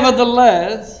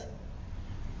 Nevertheless,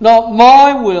 not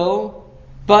my will,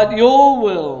 but your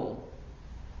will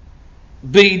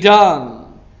be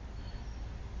done.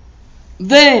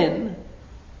 Then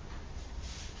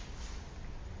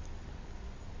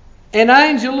an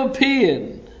angel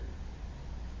appeared.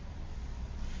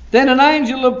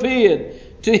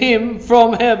 To him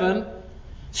from heaven,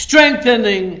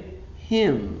 strengthening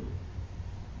him.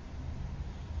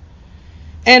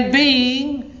 And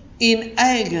being in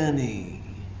agony,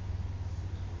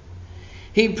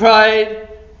 he prayed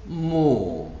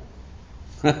more.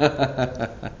 Being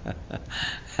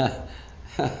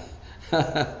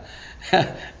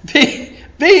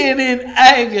in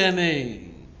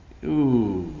agony.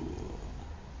 Ooh.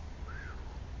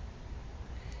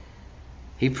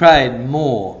 He prayed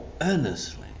more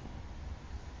earnestly.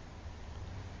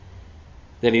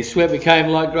 Then his sweat became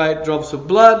like great drops of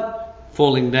blood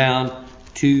falling down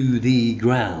to the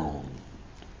ground.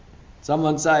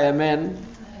 Someone say amen.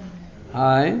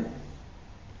 Aye.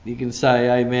 You can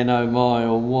say amen, oh my,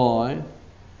 or why.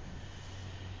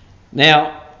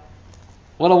 Now,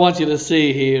 what I want you to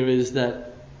see here is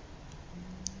that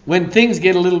when things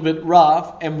get a little bit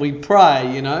rough and we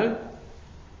pray, you know,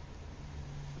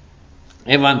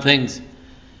 everyone thinks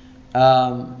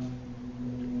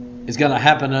it's going to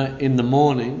happen in the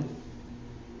morning.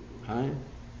 Right?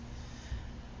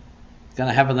 It's going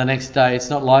to happen the next day. It's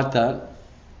not like that.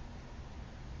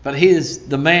 But here's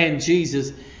the man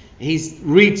Jesus. He's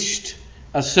reached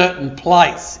a certain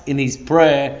place in his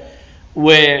prayer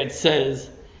where it says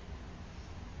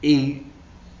he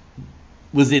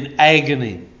was in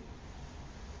agony.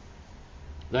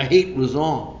 The heat was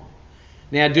on.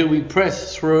 Now, do we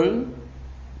press through?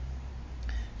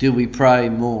 Do we pray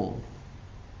more?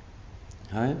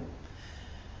 Okay?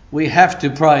 We have to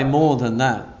pray more than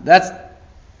that. That's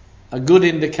a good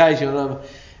indication of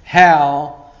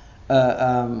how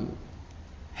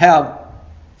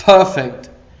perfect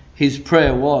his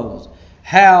prayer was,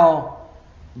 how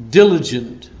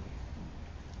diligent,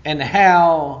 and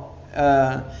how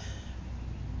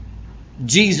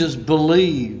Jesus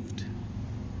believed.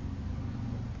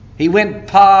 He went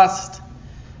past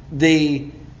the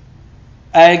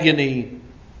agony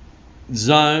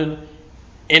zone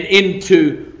and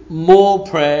into more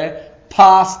prayer,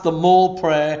 past the more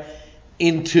prayer,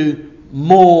 into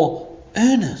more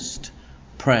earnest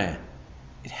prayer.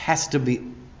 It has to be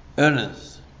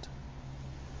earnest.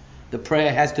 The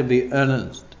prayer has to be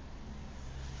earnest.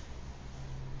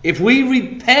 If we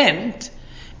repent,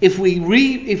 if we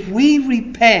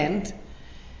repent,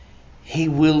 he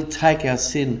will take our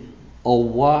sin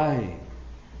away,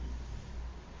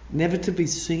 never to be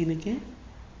seen again.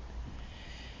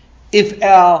 If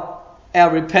our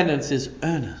repentance is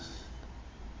earnest.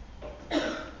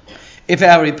 If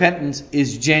our repentance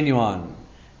is genuine.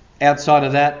 Outside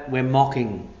of that, we're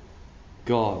mocking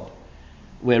God.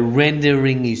 We're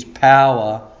rendering His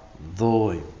power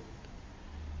void.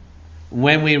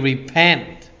 When we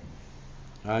repent,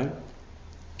 right?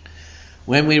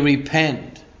 When we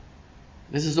repent,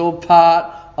 this is all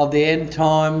part of the end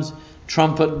times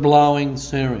trumpet blowing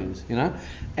series, you know.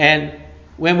 And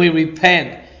when we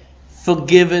repent,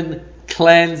 forgiven,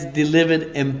 cleansed,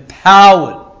 delivered,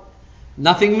 empowered,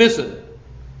 nothing missing.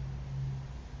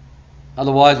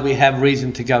 Otherwise we have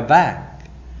reason to go back.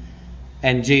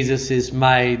 And Jesus is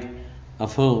made a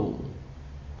fool.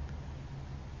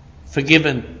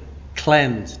 Forgiven,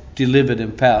 cleansed, delivered,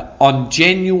 empowered. On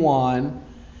genuine,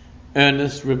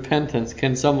 earnest repentance.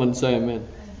 Can someone say amen?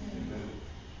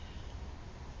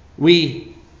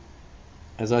 We,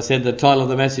 as I said, the title of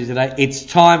the message today, it's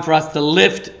time for us to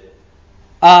lift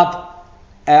up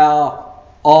our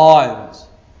eyes.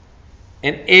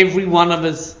 And every one of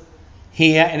us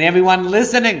here and everyone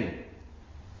listening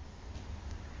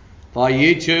by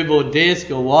YouTube or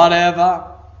disc or whatever,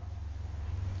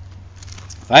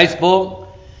 Facebook,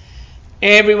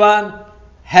 everyone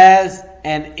has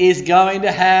and is going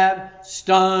to have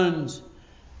stones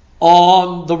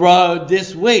on the road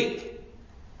this week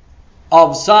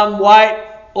of some weight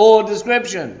or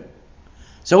description.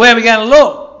 So where are we going to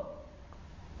look?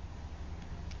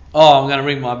 Oh, I'm going to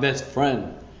ring my best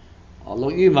friend. Oh,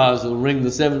 look, you might as well ring the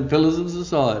 7 pillars of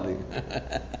society.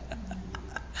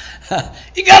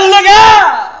 You got to look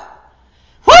out!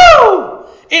 Woo!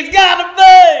 It's got to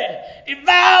be. If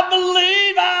I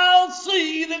believe, I'll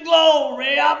see the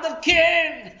glory of the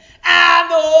King. I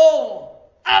know,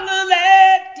 under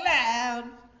that cloud,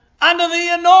 under the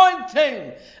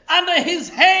anointing, under His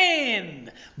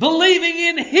hand, believing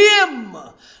in Him,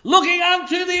 looking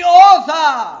unto the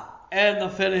author and the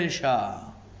finisher.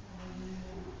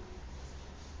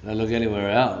 Don't look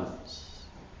anywhere else,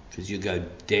 because you go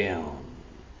down.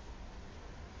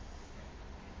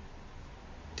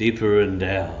 Deeper and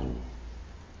down.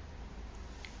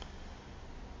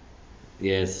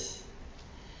 Yes.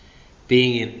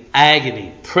 Being in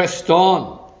agony, pressed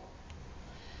on.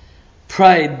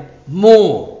 Prayed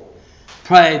more.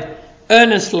 Prayed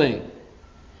earnestly.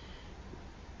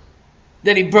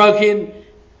 Then he broke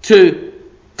into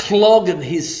clogging.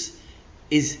 His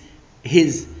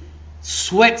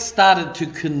sweat started to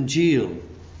congeal.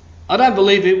 I don't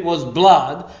believe it was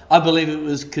blood. I believe it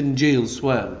was congealed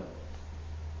sweat.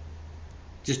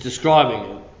 Just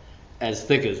describing it as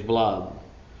thick as blood.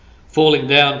 Falling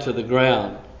down to the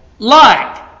ground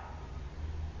like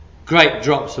great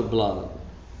drops of blood.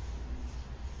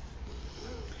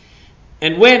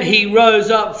 And when he rose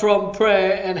up from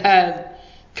prayer and had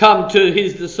come to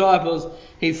his disciples,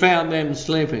 he found them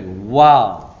sleeping.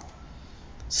 Wow.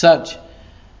 Such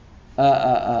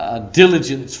a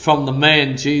diligence from the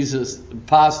man Jesus,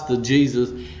 Pastor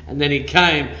Jesus, and then he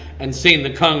came and seen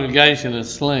the congregation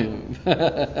asleep.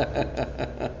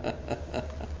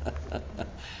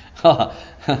 Don't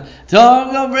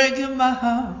go breaking my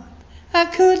heart. I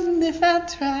couldn't if I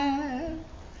tried.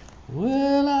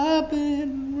 Well, I've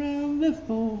been around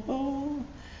before.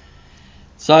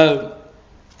 So,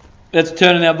 let's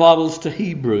turn in our Bibles to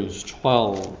Hebrews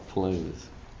 12, please.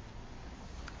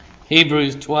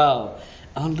 Hebrews 12.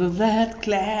 Under that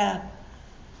cloud,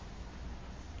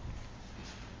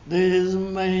 there's a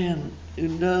man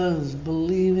who does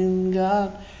believe in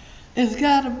God. It's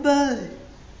got to be.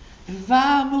 If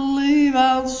I believe,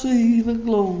 I'll see the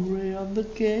glory of the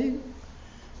King.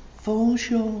 For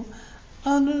sure,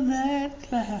 under that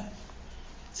cloud.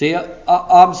 See,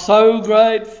 I'm so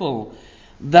grateful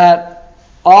that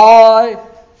I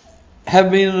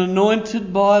have been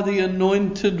anointed by the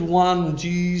anointed one,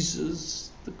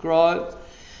 Jesus the Christ,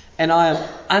 and I am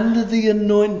under the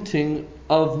anointing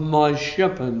of my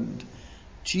shepherd,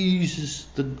 Jesus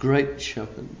the great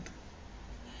shepherd.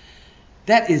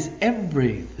 That is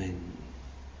everything.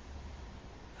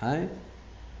 Hey?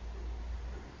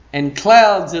 And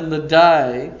clouds in the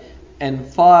day and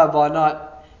fire by night,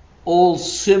 all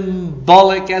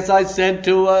symbolic, as I said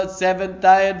to a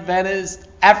Seventh-day Adventist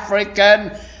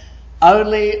African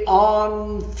only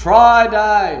on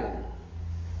Friday,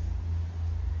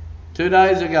 2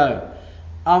 days ago.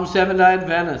 I'm Seventh-day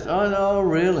Adventist. Oh,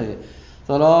 really?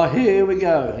 Thought, oh, here we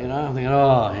go. You know, I'm thinking,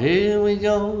 oh, here we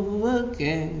go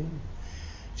again.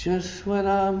 Just when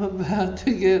I'm about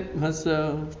to get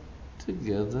myself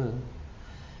together,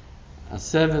 a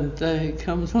seventh day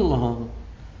comes along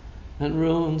and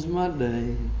ruins my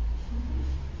day.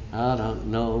 I don't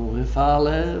know if I'll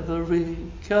ever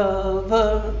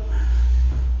recover.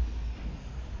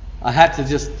 I had to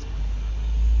just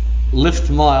lift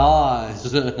my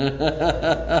eyes.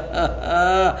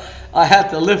 I had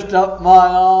to lift up my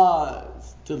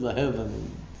eyes to the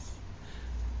heavens.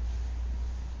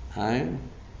 Hey?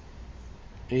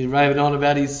 He's raving on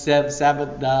about his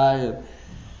Sabbath day. And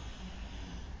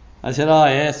I said, oh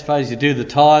yeah, I suppose you do the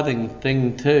tithing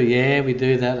thing too. Yeah, we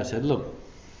do that. I said, look,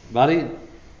 buddy,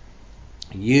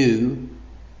 you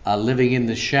are living in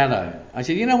the shadow. I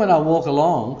said, you know, when I walk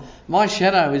along, my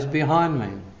shadow is behind me.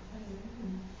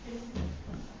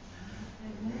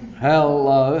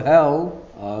 Hello.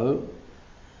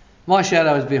 My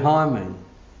shadow is behind me.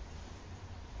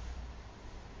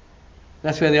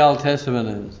 That's where the Old Testament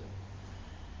is.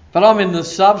 But I'm in the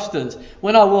substance.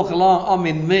 When I walk along, I'm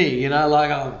in me, you know,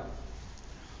 like I'm...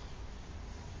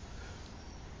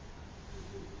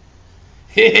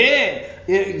 Yeah,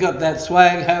 you got that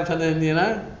swag happening, you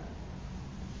know.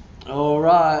 All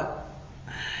right.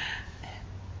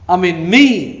 I'm in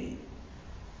me.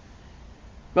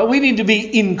 But we need to be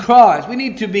in Christ. We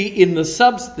need to be in the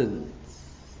substance,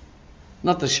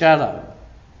 not the shadow.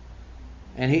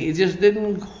 And he just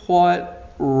didn't quite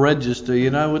register, you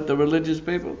know, with the religious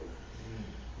people.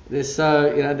 They're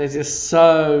so, you know, they're just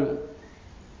so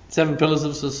 7 pillars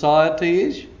of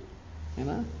society-ish, you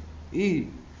know. Ew.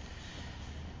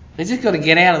 They just got to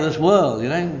get out of this world, you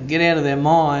know, get out of their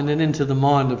mind and into the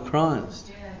mind of Christ.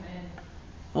 Yeah, man.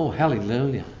 Oh,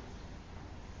 hallelujah.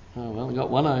 Oh, well, I got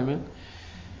one amen.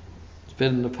 It's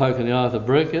better than the poke in the eye of the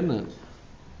brick, isn't it?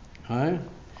 Right?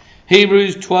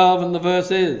 Hebrews 12 and the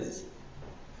verse is,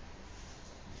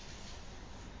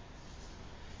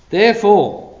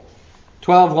 therefore,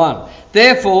 12:1.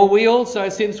 Therefore, we also,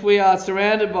 since we are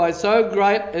surrounded by so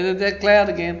great, and that cloud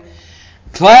again,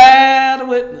 cloud of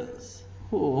witness.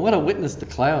 Ooh, what a witness the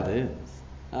cloud is.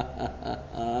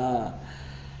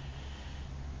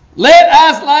 Let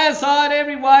us lay aside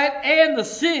every weight and the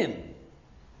sin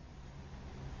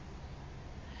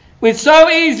which so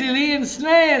easily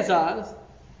ensnares us,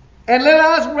 and let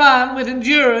us run with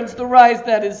endurance the race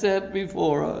that is set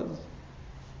before us.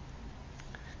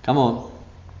 Come on.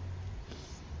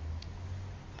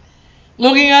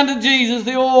 Looking unto Jesus,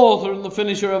 the author and the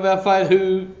finisher of our faith,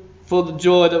 who, for the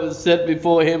joy that was set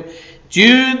before him,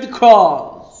 endured the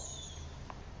cross,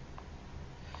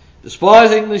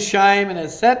 despising the shame, and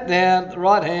has sat down at the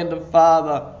right hand of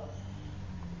Father.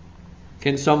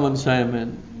 Can someone say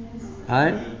amen? Yes.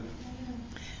 Hey?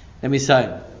 Let me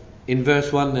say, in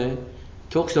verse 1 there,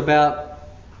 talks about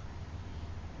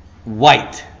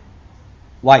weight.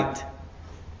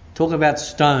 Talk about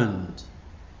stones.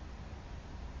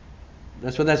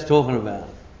 That's what that's talking about.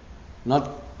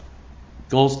 Not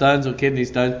gallstones or kidney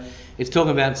stones. It's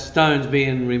talking about stones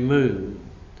being removed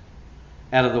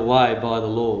out of the way by the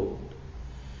Lord.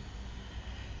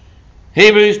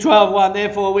 Hebrews 12:1.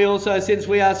 Therefore we also, since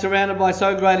we are surrounded by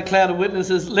so great a cloud of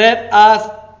witnesses, let us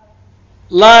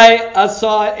lay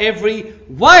aside every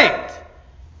weight.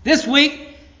 This week,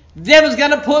 the devil's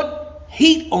going to put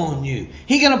heat on you.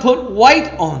 He's going to put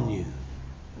weight on you.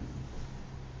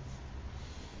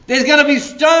 There's going to be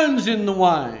stones in the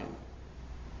way.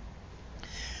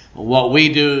 What we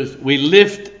do is we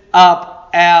lift up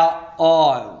our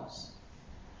eyes.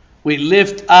 We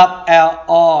lift up our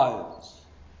eyes.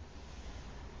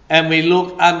 And we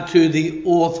look unto the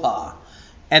author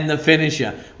and the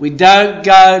finisher. We don't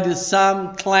go to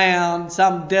some clown,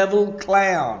 some devil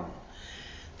clown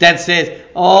that says,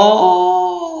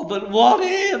 oh, but what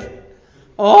if?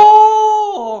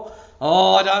 Oh,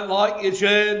 I don't like your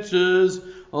chances.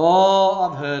 Oh,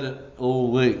 I've heard it all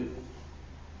week.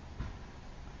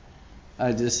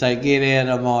 I just say, get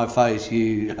out of my face,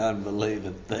 you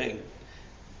unbelieving thing.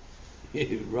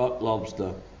 You rock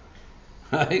lobster.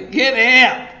 Get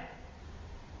out.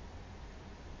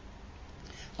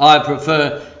 I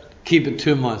prefer keep it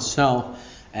to myself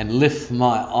and lift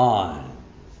my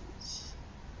eyes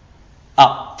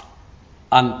up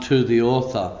unto the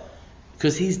author,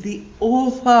 because he's the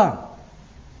author.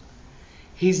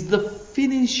 He's the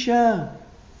finisher.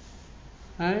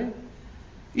 Right?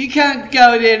 You can't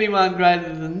go to anyone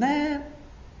greater than that.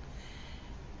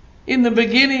 In the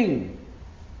beginning,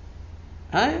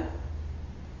 right?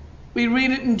 We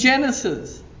read it in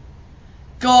Genesis.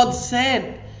 God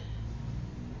said,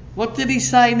 what did he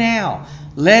say now?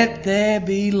 Let there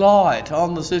be light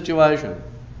on the situation.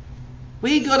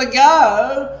 We got to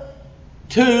go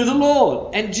to the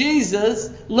Lord. And Jesus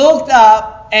looked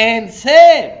up and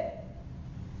said,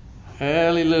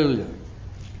 hallelujah.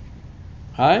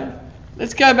 Hey?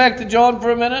 Let's go back to John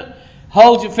for a minute.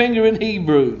 Hold your finger in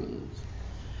Hebrews.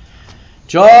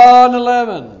 John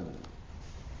 11.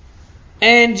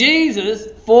 And Jesus,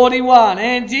 41.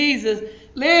 And Jesus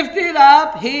lifted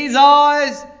up his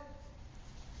eyes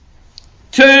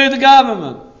to the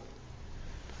government.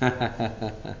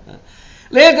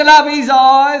 Lifted up his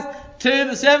eyes to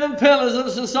the 7 pillars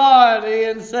of society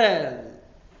and said,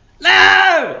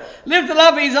 no! Lifted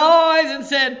up his eyes and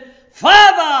said,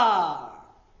 Father!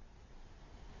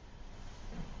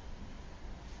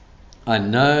 I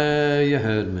know you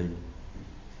heard me.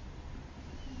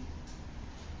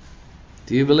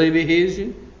 Do you believe he hears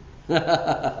you?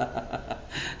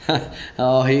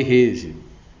 Oh, he hears you.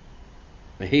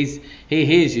 But he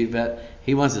hears you, but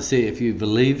he wants to see if you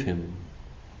believe him.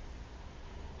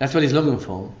 That's what he's looking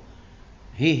for.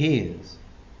 He hears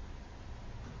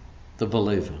the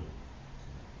believer.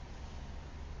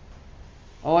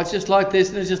 Oh, it's just like this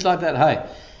and it's just like that. Hey,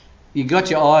 you got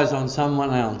your eyes on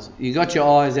someone else. You got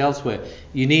your eyes elsewhere.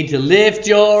 You need to lift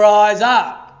your eyes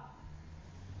up.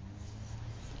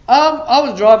 I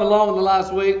was driving along the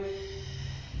last week,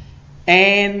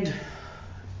 and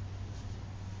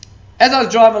as I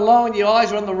was driving along, your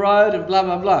eyes were on the road and blah,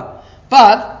 blah, blah.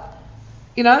 But,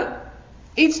 you know,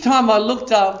 each time I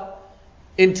looked up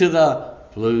into the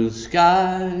blue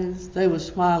skies, they were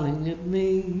smiling at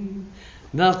me.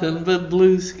 Nothing but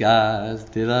blue skies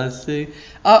did I see.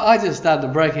 I just started to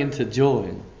break into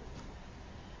joy.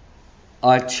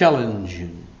 I challenge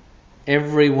you,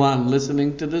 everyone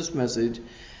listening to this message,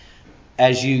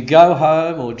 as you go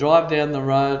home or drive down the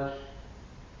road,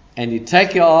 and you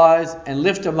take your eyes and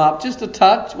lift them up just a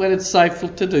touch when it's safe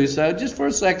to do so, just for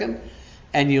a second,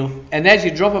 and as you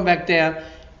drop them back down,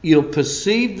 you'll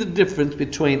perceive the difference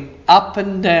between up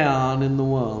and down in the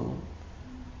world.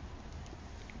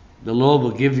 The Lord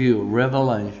will give you a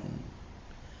revelation.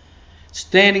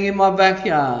 Standing in my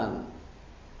backyard,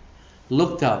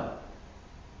 looked up.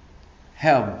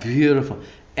 How beautiful.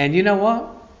 And you know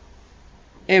what?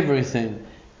 Everything,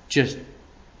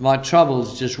 my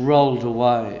troubles just rolled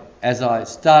away as I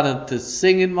started to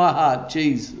sing in my heart,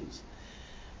 Jesus,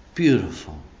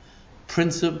 beautiful,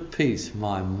 Prince of Peace,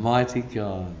 my mighty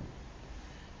God.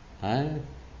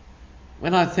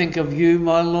 When I think of you,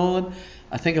 my Lord,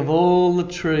 I think of all the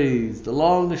trees, the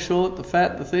long, the short, the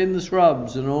fat, the thin, the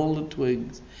shrubs, and all the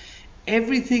twigs.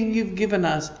 Everything you've given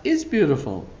us is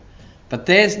beautiful, but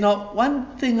there's not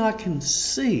one thing I can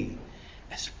see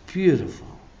as beautiful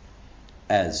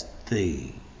as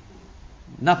thee.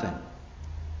 Nothing.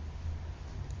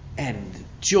 And the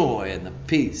joy and the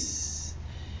peace,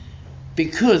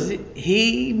 because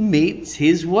he meets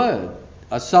his word.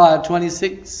 Isaiah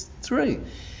 26:3.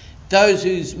 Those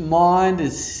whose mind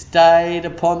is stayed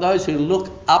upon, those who look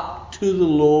up to the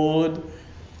Lord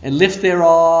and lift their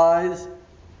eyes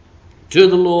to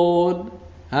the Lord,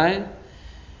 and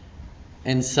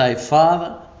say,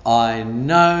 Father, I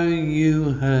know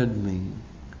you heard me.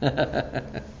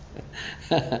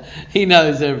 He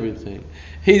knows everything.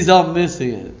 He's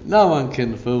omniscient. No one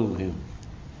can fool him.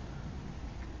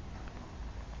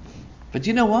 But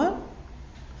you know what?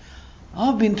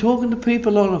 I've been talking to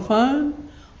people on the phone,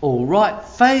 all right,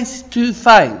 face to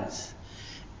face.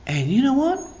 And you know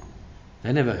what?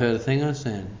 They never heard a thing I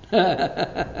said.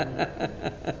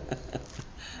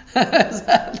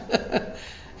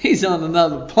 He's on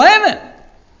another planet.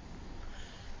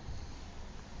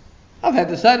 I've had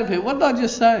to say to people, what did I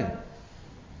just say?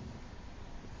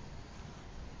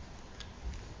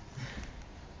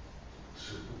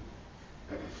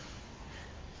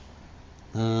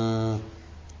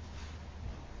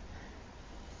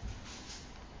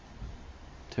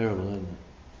 Terrible, isn't it?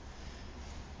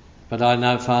 But I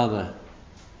know Father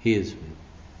hears me.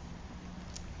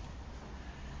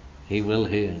 He will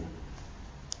hear.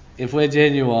 If we're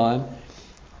genuine,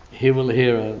 he will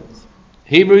hear us.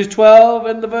 Hebrews 12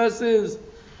 and the verse is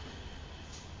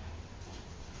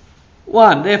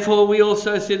 1. Therefore we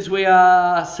also, since we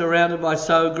are surrounded by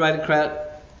so great a crowd,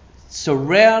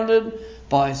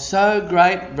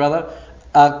 brother,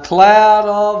 a cloud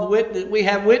of witness. We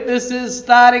have witnesses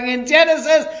starting in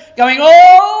Genesis, going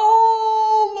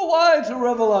all the way to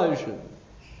Revelation,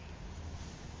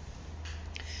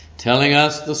 telling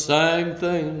us the same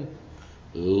thing.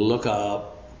 Look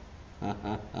up.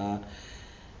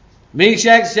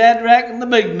 Meshach, Shadrach, and the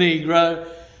big Negro.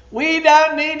 We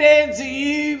don't need to answer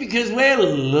you because we're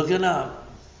looking up.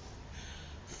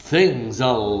 Things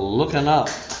are looking up.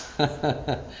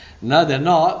 No, they're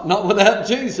not. Not without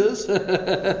Jesus.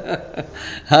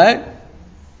 Hey?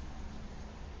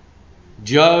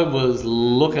 Job was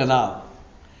looking up.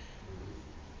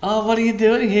 Oh, what are you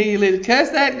doing here, you little? Curse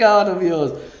that God of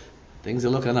yours. Things are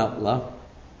looking up, love.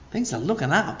 Things are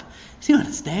looking up. Do you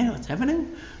understand what's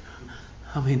happening?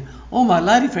 I mean, all my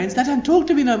lady friends, they don't talk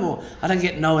to me no more. I don't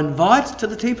get no invites to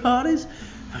the tea parties.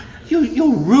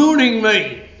 You're ruining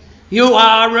me. You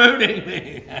are ruining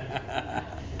me.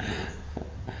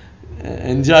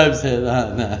 And Job said,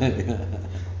 oh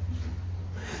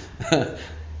no.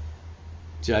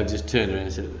 Job just turned around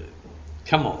and said,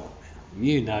 come on,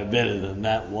 you know better than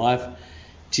that, wife.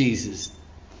 Jesus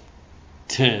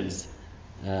turns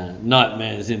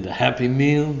nightmares into happy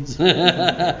meals.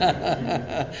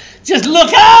 Just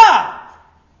look up!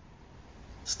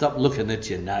 Stop looking at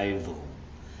your navel.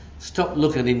 Stop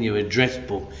looking in your address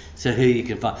book so who you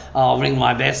can find. Oh, I'll ring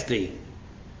my bestie.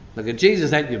 Look, if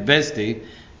Jesus ain't your bestie,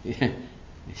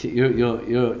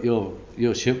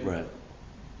 you're shipwrecked.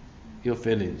 You're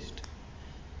finished.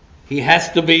 He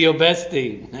has to be your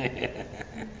bestie.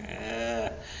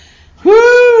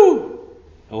 Woo!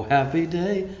 Oh, happy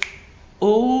day.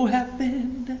 Oh, happy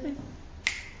day.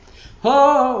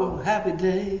 Oh, happy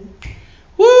day.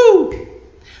 Woo!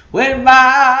 When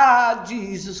my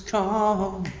Jesus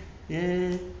come.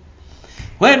 Yeah.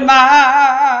 When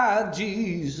my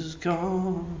Jesus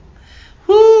come.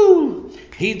 Woo!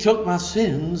 He took my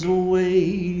sins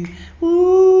away.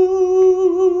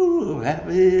 Woo!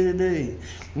 Happy day.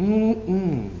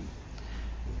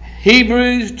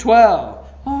 Hebrews 12.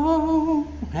 Oh,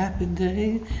 happy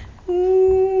day.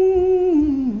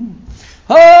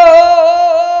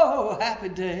 Oh, happy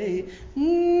day.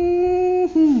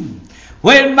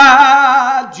 When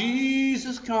my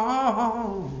Jesus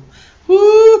come.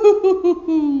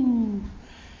 Woo!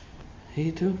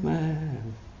 He took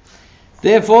mine.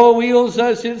 Therefore we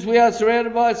also, since we are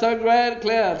surrounded by so great a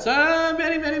cloud, so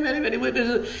many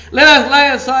witnesses, let us lay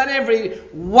aside every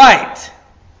weight,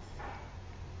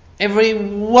 every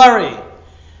worry,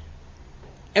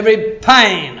 every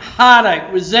pain,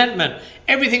 heartache, resentment,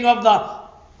 everything of the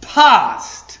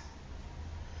past,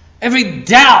 every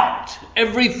doubt,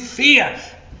 every fear.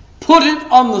 Put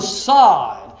it on the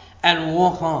side and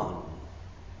walk on.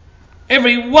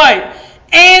 Every weight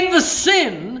and the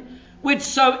sin which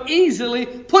so easily,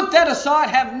 put that aside,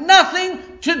 have nothing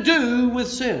to do with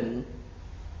sin.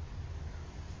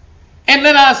 And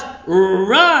let us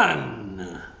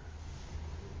run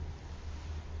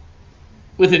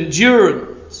with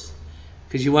endurance,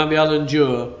 because you won't be able to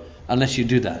endure unless you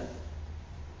do that.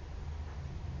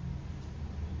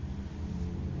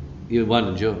 You won't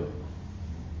endure.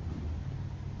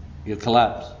 You'll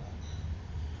collapse.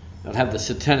 You'll have the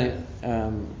satanic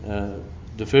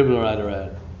defibrillator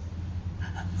out.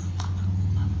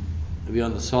 You'll be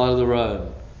on the side of the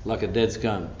road like a dead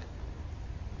skunk,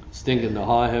 stinking to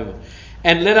high heaven.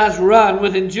 And let us run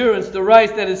with endurance the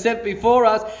race that is set before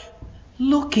us,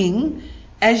 looking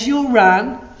as you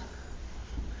run.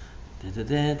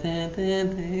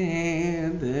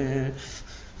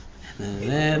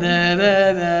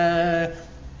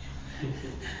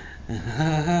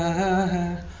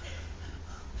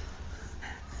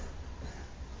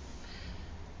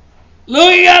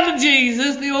 Looking unto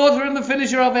Jesus, the author and the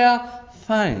finisher of our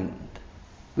faith.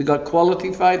 We got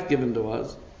quality faith given to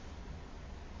us,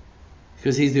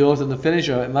 because he's the author and the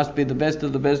finisher. It must be the best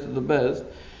of the best of the best,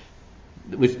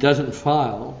 which doesn't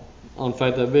fail on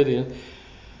faith obedience.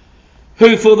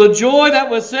 Who for the joy that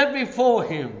was set before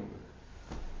him.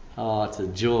 Oh, it's a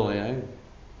joy, eh?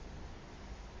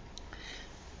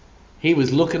 He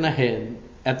was looking ahead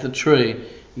at the tree,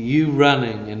 you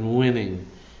running and winning.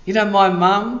 You know, my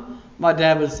mum, my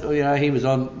dad was, he was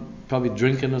on probably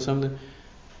drinking or something,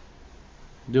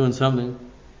 doing something,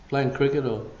 playing cricket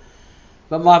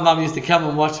but my mum used to come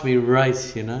and watch me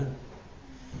race,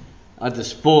 at the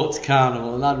sports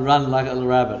carnival, and I'd run like a little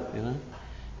rabbit,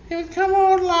 He would, come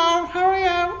on, love, hurry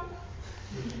up.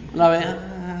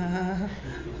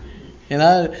 And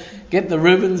I went, get the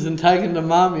ribbons and take them to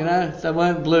mum, They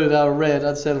weren't blue, they were red.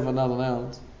 I'd settle for nothing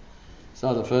else. It's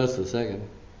not the first or second.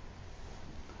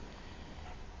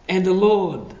 And the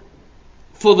Lord,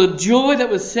 for the joy that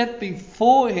was set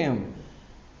before him,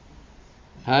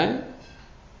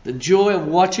 the joy of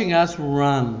watching us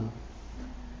run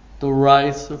the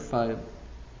race of faith.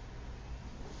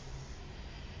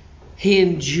 He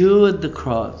endured the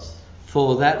cross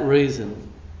for that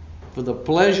reason, for the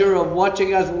pleasure of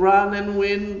watching us run and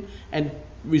win and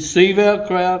receive our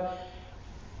crown.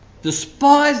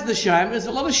 Despised the shame. There's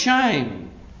a lot of shame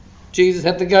Jesus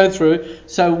had to go through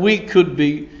so we could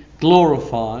be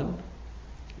glorified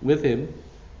with him.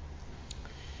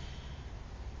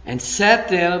 And sat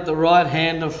down at the right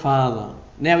hand of Father.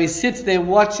 Now he sits there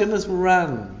watching us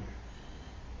run.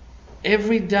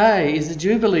 Every day is a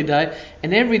Jubilee day,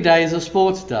 and every day is a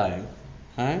sports day.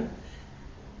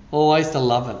 Oh, I used to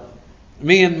love it.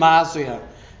 Me and Marcia,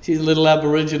 she's a little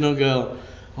Aboriginal girl.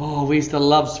 Oh, we used to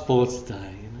love sports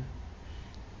day.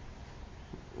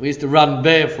 We used to run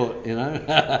barefoot,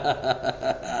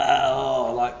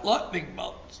 Oh, like lightning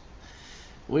bolts.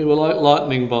 We were like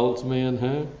lightning bolts, me and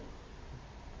her.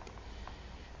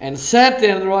 and sat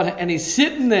down at the right hand. And he's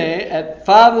sitting there at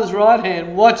Father's right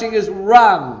hand watching us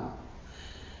run.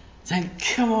 Saying,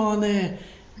 come on there.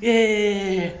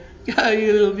 Yeah. Go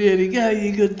you little beauty. Go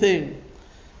you good thing.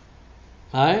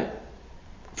 Right?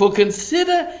 For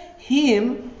consider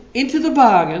him, into the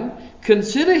bargain,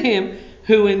 consider him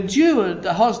who endured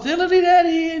the hostility that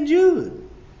he endured.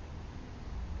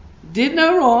 Did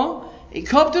no wrong. He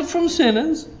copped it from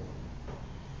sinners.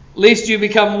 Lest you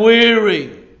become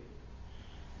weary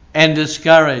and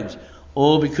discouraged.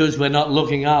 All because we're not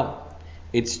looking up.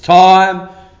 It's time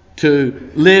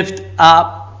to lift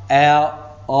up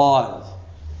our eyes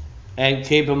and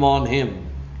keep them on him.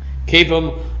 Keep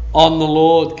them on the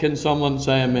Lord. Can someone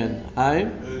say amen?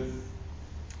 Amen.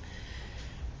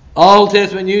 Old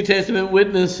Testament, New Testament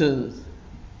witnesses.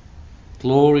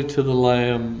 Glory to the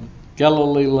Lamb.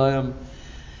 Galilee Lamb.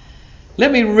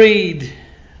 Let me read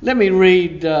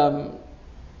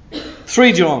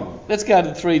 3 John. Let's go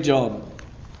to 3 John.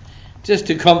 Just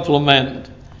to complement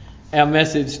our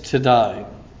message today.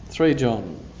 3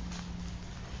 John.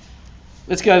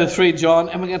 Let's go to 3 John,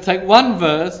 and we're going to take one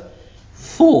verse.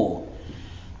 4.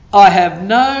 I have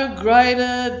no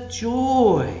greater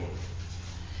joy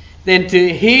than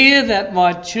to hear that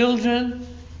my children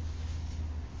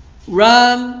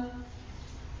run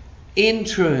in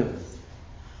truth.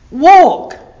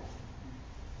 Walk.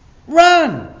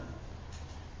 Run.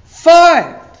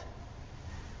 Fight.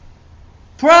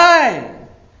 Pray.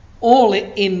 All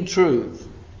in truth.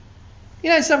 You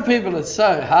know, some people are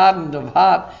so hardened of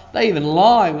heart, they even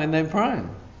lie when they're praying.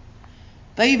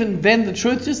 They even bend the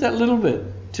truth just that little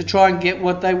bit to try and get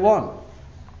what they want.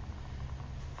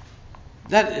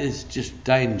 That is just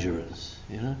dangerous,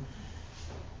 you know.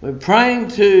 We're praying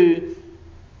to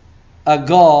a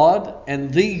God,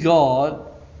 and the God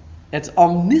that's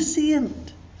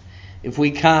omniscient. If we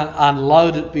can't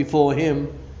unload it before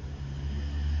him,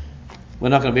 we're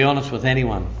not going to be honest with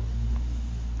anyone.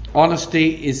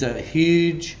 Honesty is a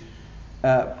huge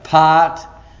part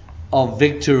of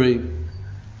victory,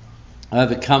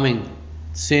 overcoming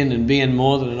sin and being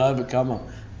more than an overcomer.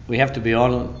 We have to be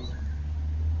honest.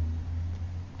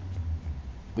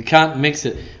 We can't mix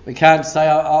it. We can't say,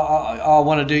 I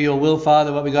want to do your will,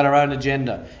 Father, but we've got our own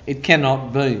agenda. It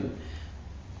cannot be.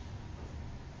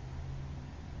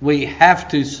 We have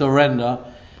to surrender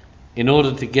in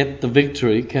order to get the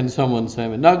victory. Can someone say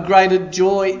amen? No greater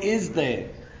joy is there.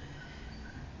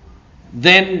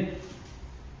 Then,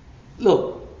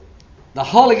 look, the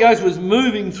Holy Ghost was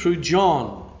moving through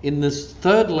John in this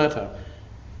 3rd letter.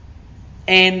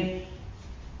 And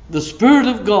the Spirit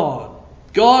of God,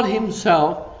 God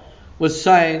himself, was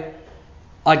saying,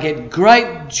 I get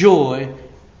great joy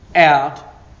out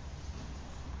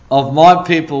of my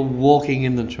people walking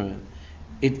in the truth.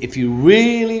 If you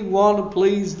really want to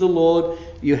please the Lord,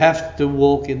 you have to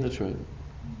walk in the truth.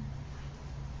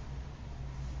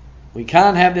 We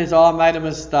can't have this, I made a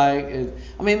mistake.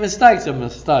 I mean, mistakes are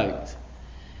mistakes.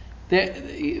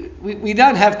 We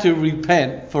don't have to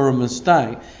repent for a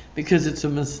mistake because it's a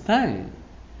mistake.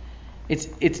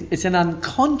 It's an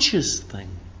unconscious thing.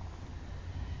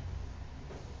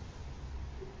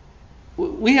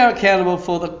 We are accountable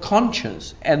for the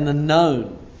conscious and the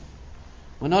known.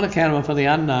 We're not accountable for the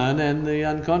unknown and the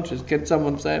unconscious. Can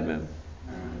someone say amen?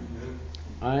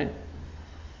 Right?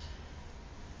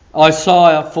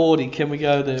 Isaiah 40. Can we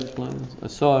go there, please?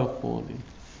 Isaiah 40.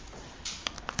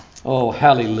 Oh,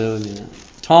 hallelujah.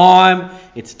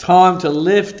 It's time to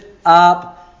lift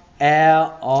up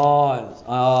our eyes.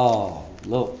 Oh,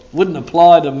 look. Wouldn't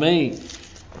apply to me.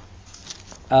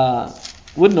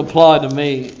 Wouldn't apply to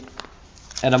me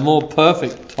at a more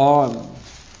perfect time.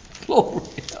 Glory,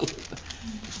 hallelujah.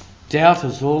 Doubt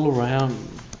is all around.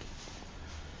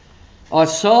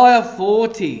 Isaiah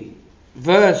 40,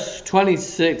 verse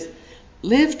 26.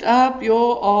 Lift up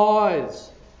your eyes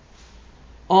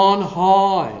on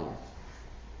high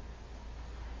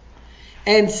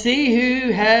and see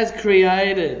who has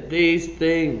created these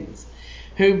things,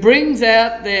 who brings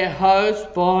out their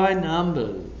host by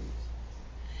numbers.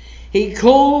 He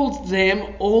calls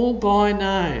them all by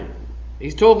name.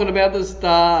 He's talking about the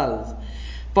stars.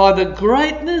 By the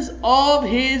greatness of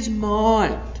his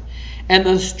might and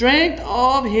the strength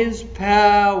of his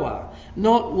power,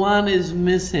 not one is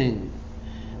missing.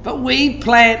 But we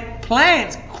plant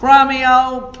plants, crummy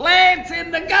old plants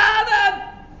in the garden.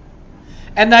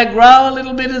 And they grow a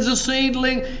little bit as a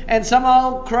seedling, and some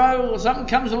old crow or something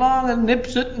comes along and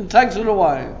nips it and takes it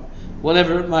away.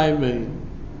 Whatever it may be.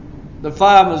 The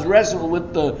farmers wrestle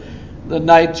with the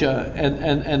nature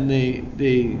and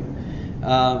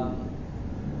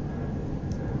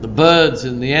the birds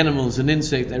and the animals and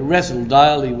insects. They wrestle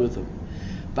daily with them.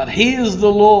 But here's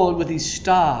the Lord with his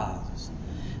stars,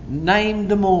 named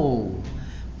them all,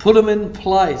 put them in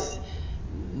place,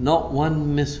 not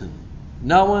one missing.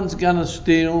 No one's going to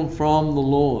steal from the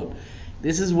Lord.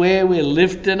 This is where we're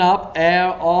lifting up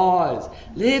our eyes.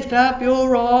 Lift up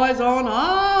your eyes on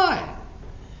high.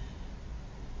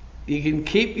 You can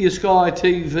keep your Sky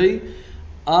TV.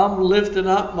 I'm lifting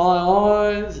up my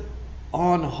eyes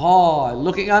on high,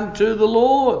 looking unto the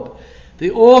Lord,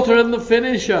 the author and the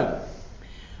finisher.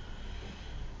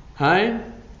 Hey?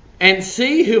 And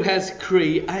see who has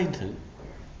created.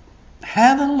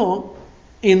 Have a look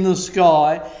in the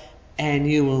sky and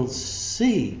you will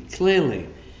see clearly.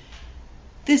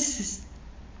 This is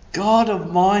God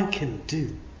of mine can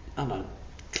do on a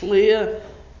clear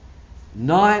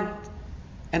night.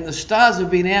 And the stars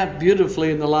have been out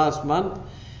beautifully in the last month.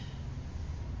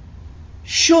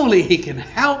 Surely he can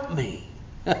help me.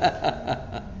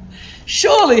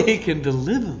 Surely he can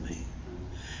deliver me.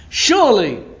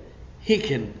 Surely he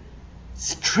can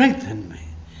strengthen me.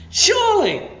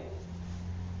 Surely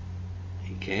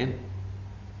he can.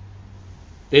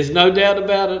 There's no doubt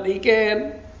about it. He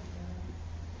can.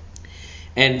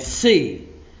 And see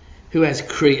who has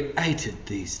created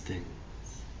these things,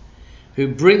 who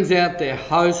brings out their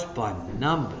host by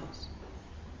numbers.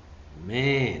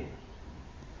 Man,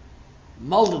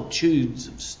 multitudes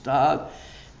of stars,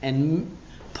 and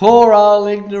poor old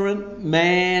ignorant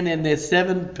man and their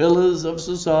 7 pillars of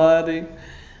society.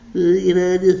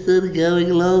 Just sort of going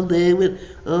along there with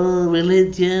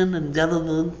religion and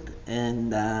government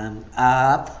and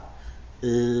art,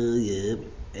 and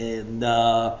and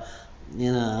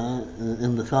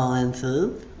the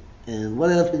sciences. And what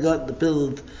else we got? The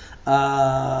pillars.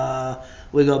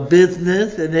 We got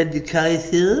business and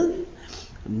education,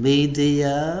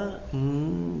 media,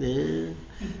 and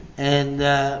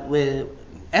we're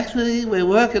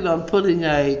working on putting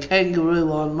a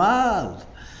kangaroo on Mars,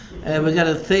 and we're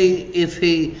going to see if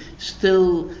he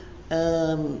still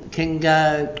can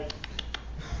go.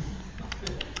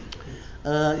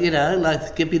 Like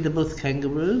Skippy the bush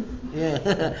kangaroo.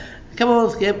 Yeah, come on,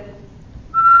 Skip.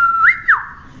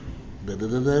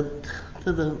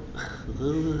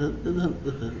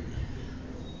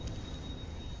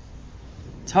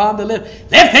 Time to lift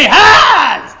the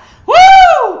eyes!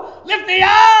 Woo! Lift the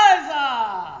eyes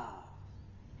up!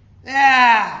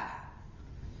 Yeah!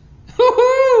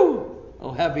 Woo-hoo!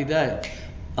 Oh, happy day.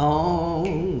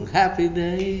 Oh, happy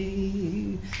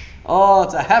day. Oh,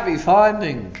 it's a happy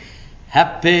finding.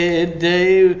 Happy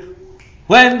day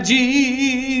when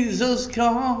Jesus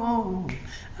comes.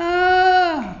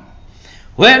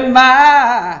 When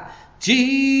my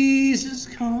Jesus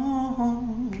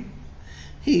comes,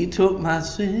 he took my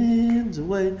sins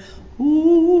away.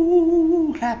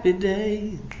 Ooh, happy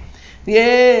day.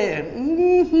 Yeah.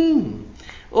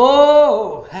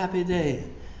 Oh, happy day.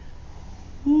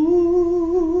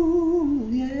 Ooh,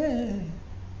 yeah.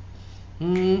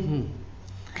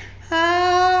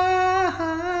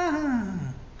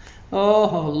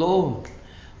 Oh, Lord,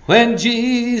 when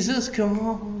Jesus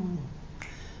comes,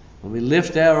 when we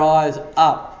lift our eyes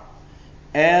up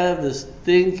out of the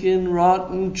stinking,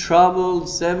 rotten, troubled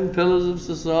 7 pillars of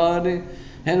society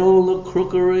and all the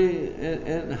crookery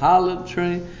and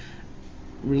harlotry,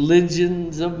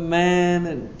 religions of man,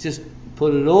 and just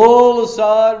put it all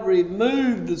aside,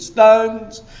 remove the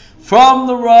stones from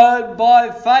the road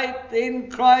by faith in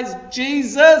Christ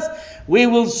Jesus, we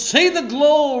will see the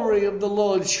glory of the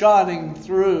Lord shining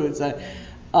through and say,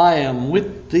 I am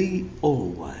with thee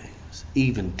always,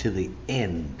 even to the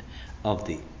end of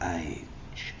the age.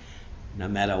 No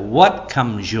matter what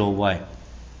comes your way,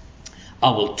 I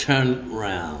will turn it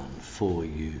round for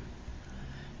you.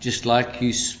 Just like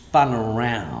you spun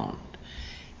around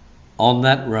on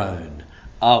that road,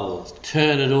 I will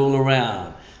turn it all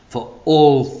around. For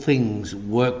all things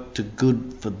work to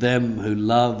good for them who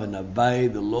love and obey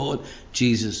the Lord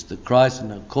Jesus the Christ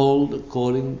and are called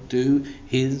according to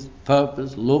his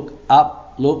purpose. Look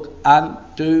up, look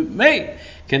unto me.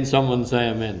 Can someone say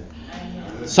amen?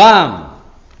 Amen. Psalm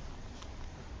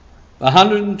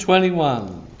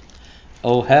 121.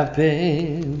 Oh,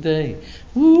 happy day.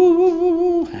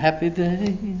 Ooh, happy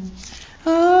day.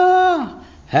 Ah,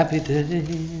 happy day.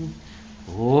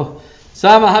 Oh,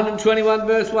 Psalm 121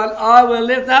 verse 1. I will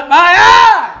lift up my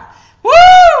eyes.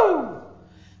 Woo!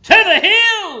 To the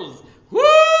hills.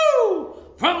 Woo!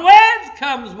 From whence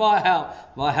comes my help?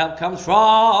 My help comes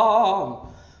from.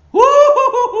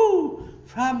 Woo!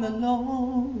 From the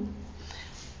Lord.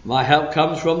 My help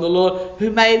comes from the Lord who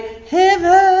made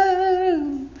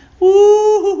heaven.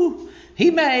 Woo! He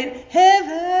made heaven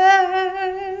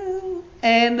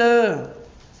and earth.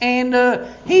 And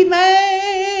he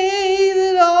made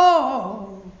it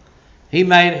He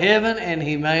made heaven and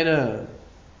He made earth.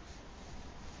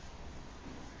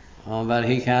 Oh, but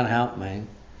He can't help me.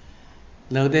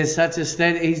 Look, there's such a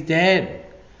state. He's dead.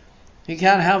 He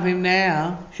can't help him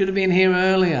now. Should have been here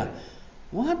earlier.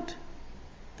 What?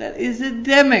 That is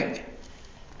Adamic.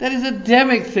 That is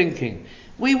Adamic thinking.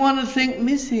 We want to think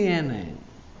messianic.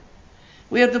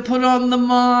 We have to put on the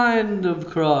mind of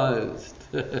Christ.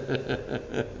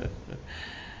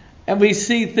 And we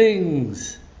see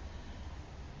things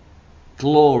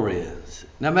glorious.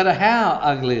 No matter how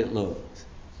ugly it looks,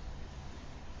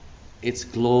 it's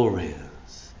glorious.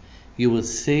 You will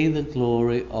see the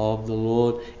glory of the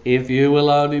Lord if you will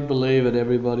only believe it,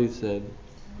 everybody said.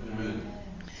 Amen.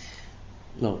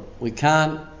 Look, we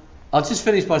can't... I'll just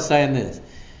finish by saying this.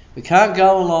 We can't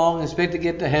go along and expect to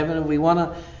get to heaven, and we want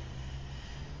to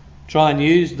try and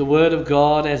use the Word of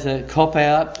God as a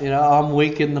cop-out. I'm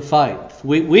weak in the faith.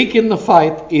 Weak in the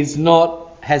faith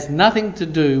has nothing to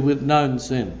do with known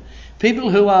sin.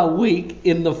 People who are weak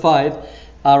in the faith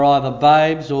are either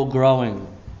babes or growing,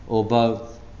 or both.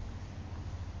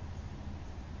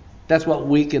 That's what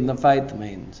weak in the faith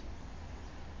means.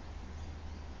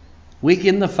 Weak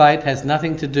in the faith has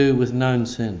nothing to do with known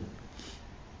sin.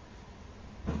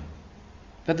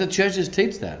 But the churches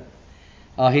teach that.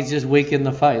 Oh, he's just weak in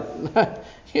the faith.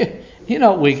 You're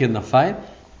not weak in the faith.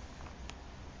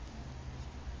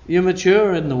 You're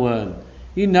mature in the Word.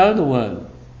 You know the Word.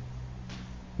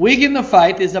 Weak in the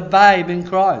faith is a babe in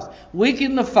Christ. Weak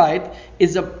in the faith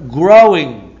is a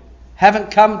growing.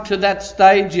 Haven't come to that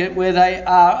stage yet where they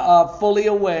are fully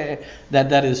aware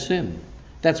that is sin.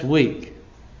 That's weak.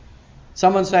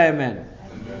 Someone say amen.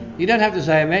 Amen. You don't have to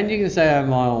say amen. You can say oh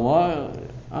my, why?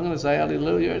 I'm going to say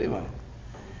hallelujah anyway.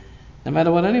 No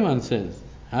matter what anyone says.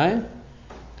 Hey?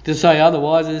 To say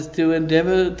otherwise is to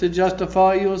endeavour to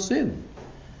justify your sin.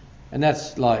 And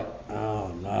that's like,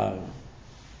 oh no.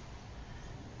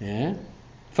 Yeah?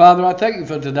 Father, I thank you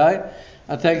for today.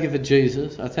 I thank you for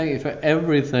Jesus. I thank you for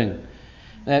everything.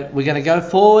 That we're going to go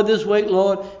forward this week,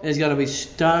 Lord. There's going to be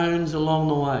stones along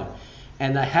the way.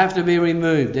 And they have to be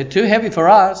removed. They're too heavy for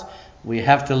us. We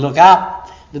have to look up.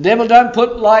 The devil don't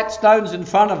put light stones in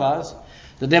front of us.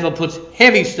 The devil puts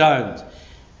heavy stones.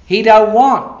 He don't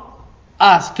want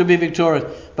us to be victorious.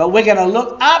 But we're going to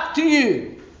look up to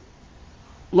you,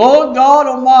 Lord God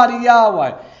Almighty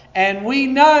Yahweh. And we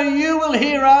know you will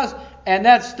hear us. And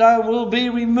that stone will be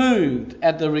removed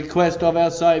at the request of our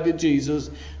Saviour Jesus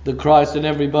the Christ. And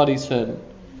everybody said,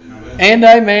 amen. And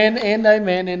amen, and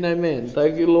amen, and amen.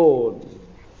 Thank you, Lord.